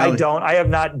personality. I don't. I have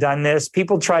not done this.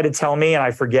 People try to tell me and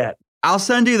I forget. I'll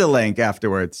send you the link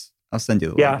afterwards. I'll send you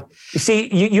the link. Yeah. You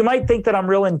see, you might think that I'm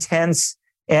real intense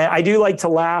and I do like to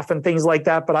laugh and things like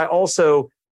that, but I also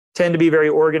tend to be very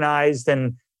organized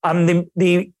and I'm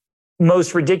the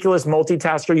most ridiculous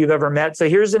multitasker you've ever met. So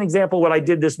here's an example of what I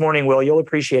did this morning, Will. You'll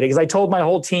appreciate it because I told my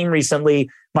whole team recently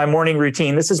my morning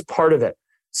routine. This is part of it.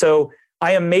 So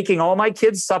I am making all my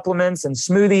kids' supplements and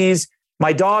smoothies,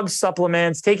 my dog's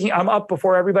supplements, I'm up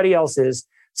before everybody else is.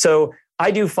 So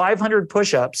I do 500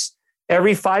 push-ups.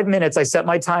 Every 5 minutes, I set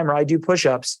my timer. I do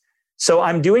push-ups. So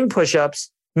I'm doing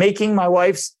push-ups, making my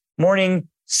wife's morning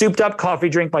souped up coffee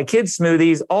drink, my kids'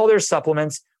 smoothies, all their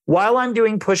supplements. While I'm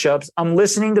doing push-ups, I'm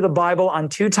listening to the Bible on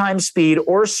 2 times speed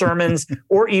or sermons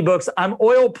or ebooks. I'm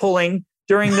oil pulling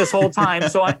during this whole time.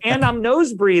 And I'm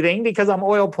nose breathing because I'm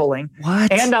oil pulling.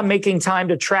 What? And I'm making time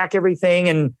to track everything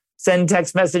and send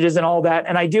text messages and all that.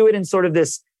 And I do it in sort of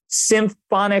this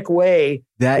symphonic way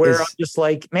I'm just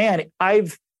like, man,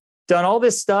 I've done all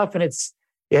this stuff and it's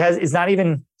not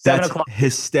even 7 o'clock. That's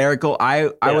hysterical.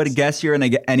 I would guess you're an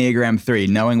Enneagram 3,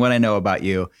 knowing what I know about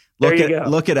you. Look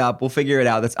it up. We'll figure it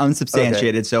out. That's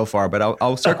unsubstantiated so far, but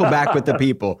I'll circle back with the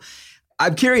people.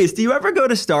 I'm curious, do you ever go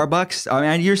to Starbucks? I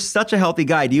mean, you're such a healthy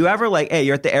guy. Do you ever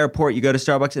you're at the airport, you go to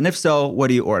Starbucks, and if so, what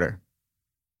do you order?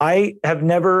 I have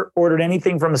never ordered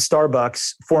anything from a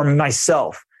Starbucks for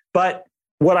myself, but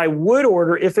what I would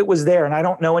order if it was there, and I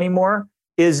don't know anymore,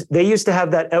 is they used to have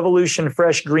that Evolution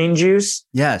Fresh green juice.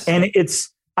 Yes. And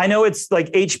I know it's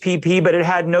like HPP, but it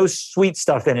had no sweet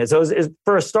stuff in it. So it was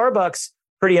for a Starbucks,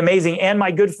 pretty amazing. And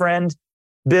my good friend,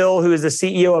 Bill, who is the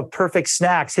CEO of Perfect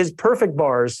Snacks, his Perfect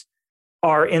Bars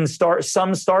are in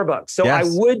some Starbucks. So yes.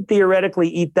 I would theoretically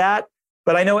eat that,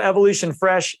 but I know Evolution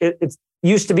Fresh, it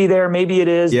used to be there. Maybe it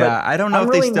is. Yeah, but I don't know I'm if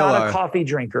really they still not are. a coffee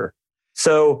drinker.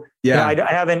 So yeah,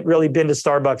 I haven't really been to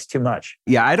Starbucks too much.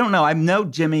 Yeah, I don't know. I know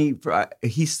Jimmy,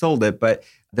 he sold it, but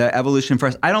the Evolution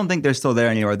Fresh, I don't think they're still there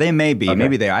anymore. They may be. Okay.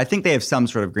 Maybe they are. I think they have some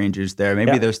sort of green juice there.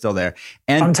 Maybe they're still there.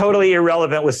 And I'm totally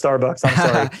irrelevant with Starbucks. I'm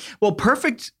sorry. Well,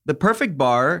 the Perfect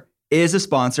Bar is a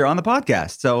sponsor on the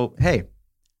podcast. So, hey,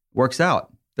 works out.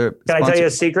 Can I tell you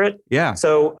a secret? Yeah.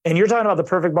 So, and you're talking about the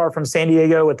Perfect Bar from San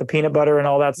Diego with the peanut butter and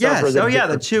all that stuff? Yes.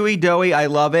 The chewy, doughy. I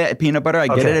love it. Peanut butter. I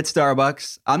get it at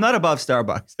Starbucks. I'm not above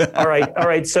Starbucks. All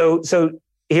right. So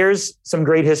here's some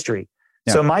great history.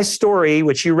 Yeah. So my story,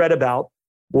 which you read about,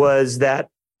 was that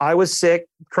I was sick,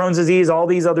 Crohn's disease, all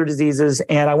these other diseases,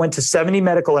 and I went to 70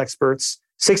 medical experts.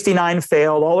 69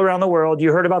 failed all around the world.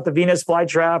 You heard about the Venus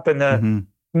flytrap and the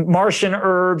Martian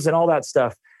herbs and all that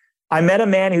stuff. I met a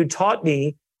man who taught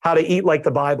me how to eat like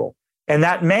the Bible. And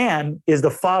that man is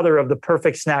the father of the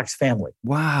Perfect Snacks family.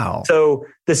 Wow. So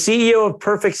the CEO of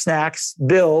Perfect Snacks,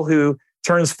 Bill, who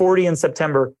turns 40 in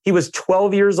September, he was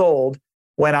 12 years old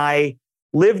when I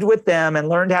lived with them and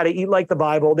learned how to eat like the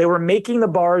Bible. They were making the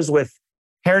bars with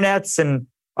hairnets and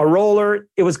a roller.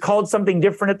 It was called something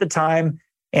different at the time.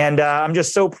 And I'm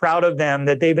just so proud of them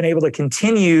that they've been able to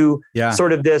continue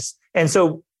sort of this. And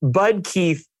so Bud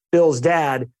Keith, Bill's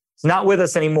dad, is not with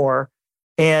us anymore.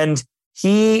 And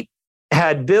he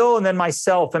had Bill and then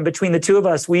myself. And between the two of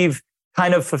us, we've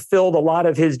kind of fulfilled a lot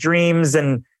of his dreams.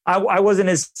 And I wasn't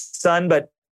his son, but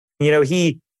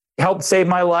he helped save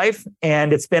my life.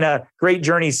 And it's been a great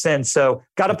journey since. So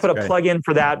got to put a plug in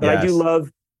for that. But I do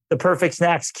love the Perfect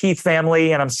Snacks Keith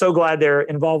family. And I'm so glad they're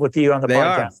involved with you on the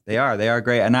podcast. They are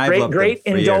great. And I love great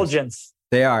indulgence. Years.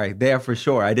 They are for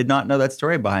sure. I did not know that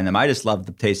story behind them. I just love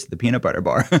the taste of the peanut butter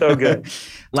bar. So good.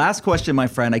 Last question, my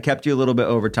friend. I kept you a little bit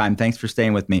over time. Thanks for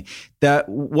staying with me.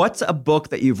 What's a book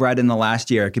that you've read in the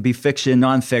last year? It could be fiction,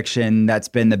 nonfiction, that's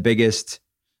been the biggest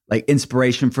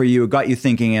inspiration for you, got you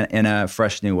thinking in a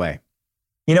fresh new way?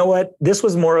 You know what? This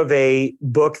was more of a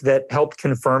book that helped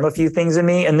confirm a few things in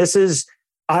me. And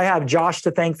I have Josh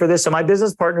to thank for this. So my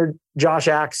business partner, Josh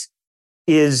Axe,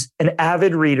 is an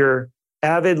avid reader,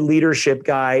 avid leadership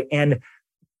guy. And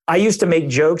I used to make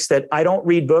jokes that I don't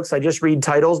read books. I just read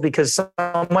titles because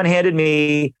someone handed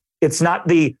me It's not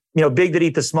the, big that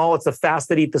eat the small, it's the fast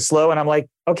that eat the slow. And I'm like,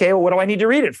 okay, well, what do I need to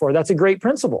read it for? That's a great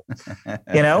principle,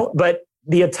 But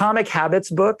the Atomic Habits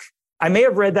book, I may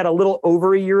have read that a little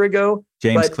over a year ago.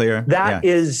 James Clear. That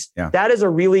is a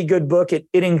really good book. It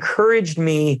encouraged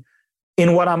me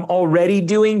in what I'm already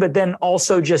doing, but then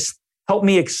also just helped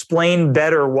me explain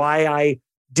better why I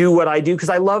do what I do, because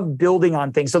I love building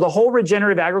on things. So the whole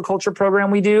regenerative agriculture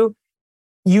program we do,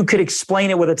 you could explain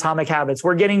it with Atomic Habits.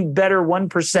 We're getting better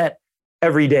 1%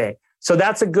 every day. So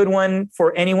that's a good one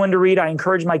for anyone to read. I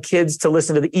encourage my kids to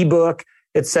listen to the ebook,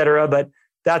 et cetera. But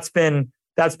that's been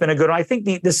a good one. I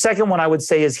think the second one I would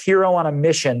say is Hero on a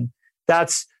Mission.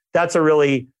 That's a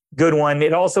really good one.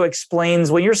 It also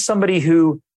explains when you're somebody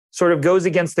who sort of goes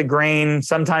against the grain,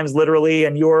 sometimes literally,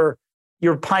 and you're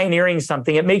pioneering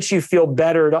something, it makes you feel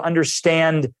better to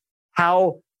understand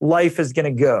how life is going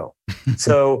to go.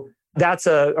 So that's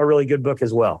a really good book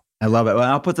as well. I love it.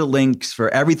 Well, I'll put the links for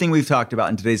everything we've talked about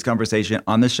in today's conversation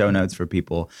on the show notes for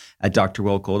people at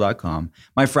drwillcole.com.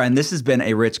 My friend, this has been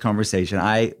a rich conversation.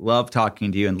 I love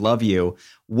talking to you and love you.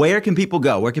 Where can people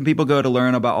go? Where can people go to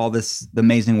learn about all the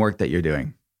amazing work that you're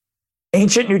doing?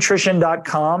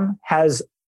 Ancientnutrition.com has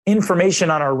information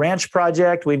on our ranch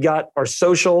project. We've got our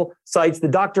social sites. The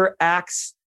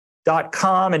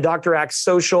draxe.com and Dr. Axe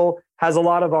Social has a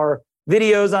lot of our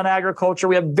videos on agriculture.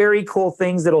 We have very cool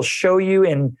things that'll show you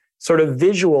in sort of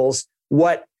visuals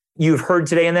what you've heard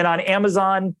today. And then on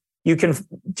Amazon, you can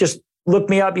just look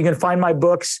me up. You can find my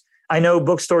books. I know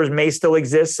bookstores may still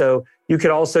exist, so you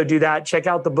could also do that. Check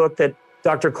out the book that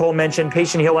Dr. Cole mentioned,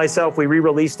 Patient Heal Thyself. We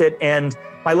re-released it. And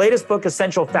my latest book,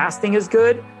 Essential Fasting, is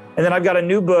good. And then I've got a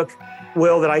new book,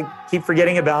 Will, that I keep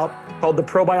forgetting about, called The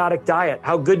Probiotic Diet,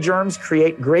 How Good Germs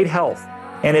Create Great Health.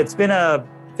 And it's been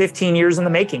 15 years in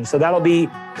the making. So that'll be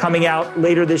coming out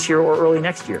later this year or early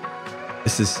next year.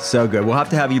 This is so good. We'll have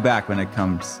to have you back when it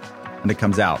comes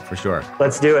out for sure.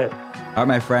 Let's do it. All right,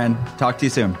 my friend. Talk to you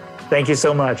soon. Thank you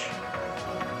so much.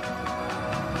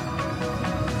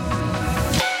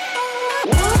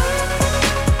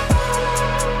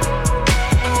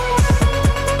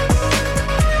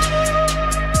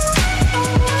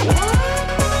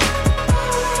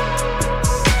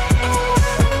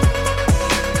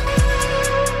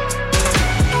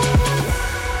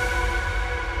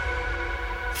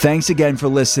 Thanks again for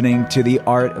listening to The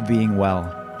Art of Being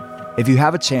Well. If you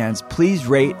have a chance, please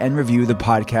rate and review the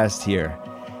podcast here.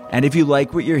 And if you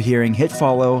like what you're hearing, hit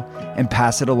follow and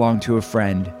pass it along to a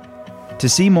friend. To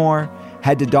see more,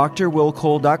 head to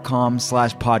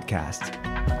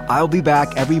drwillcole.com/podcast. I'll be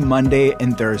back every Monday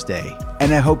and Thursday,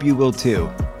 and I hope you will too.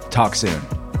 Talk soon.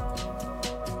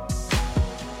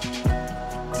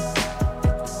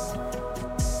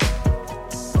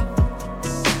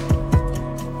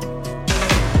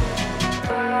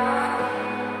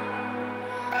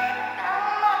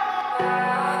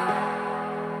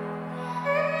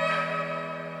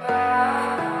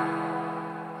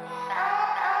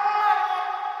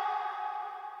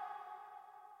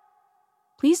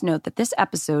 Please note that this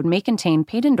episode may contain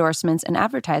paid endorsements and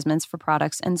advertisements for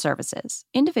products and services.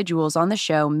 Individuals on the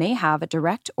show may have a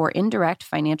direct or indirect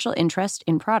financial interest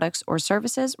in products or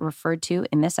services referred to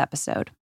in this episode.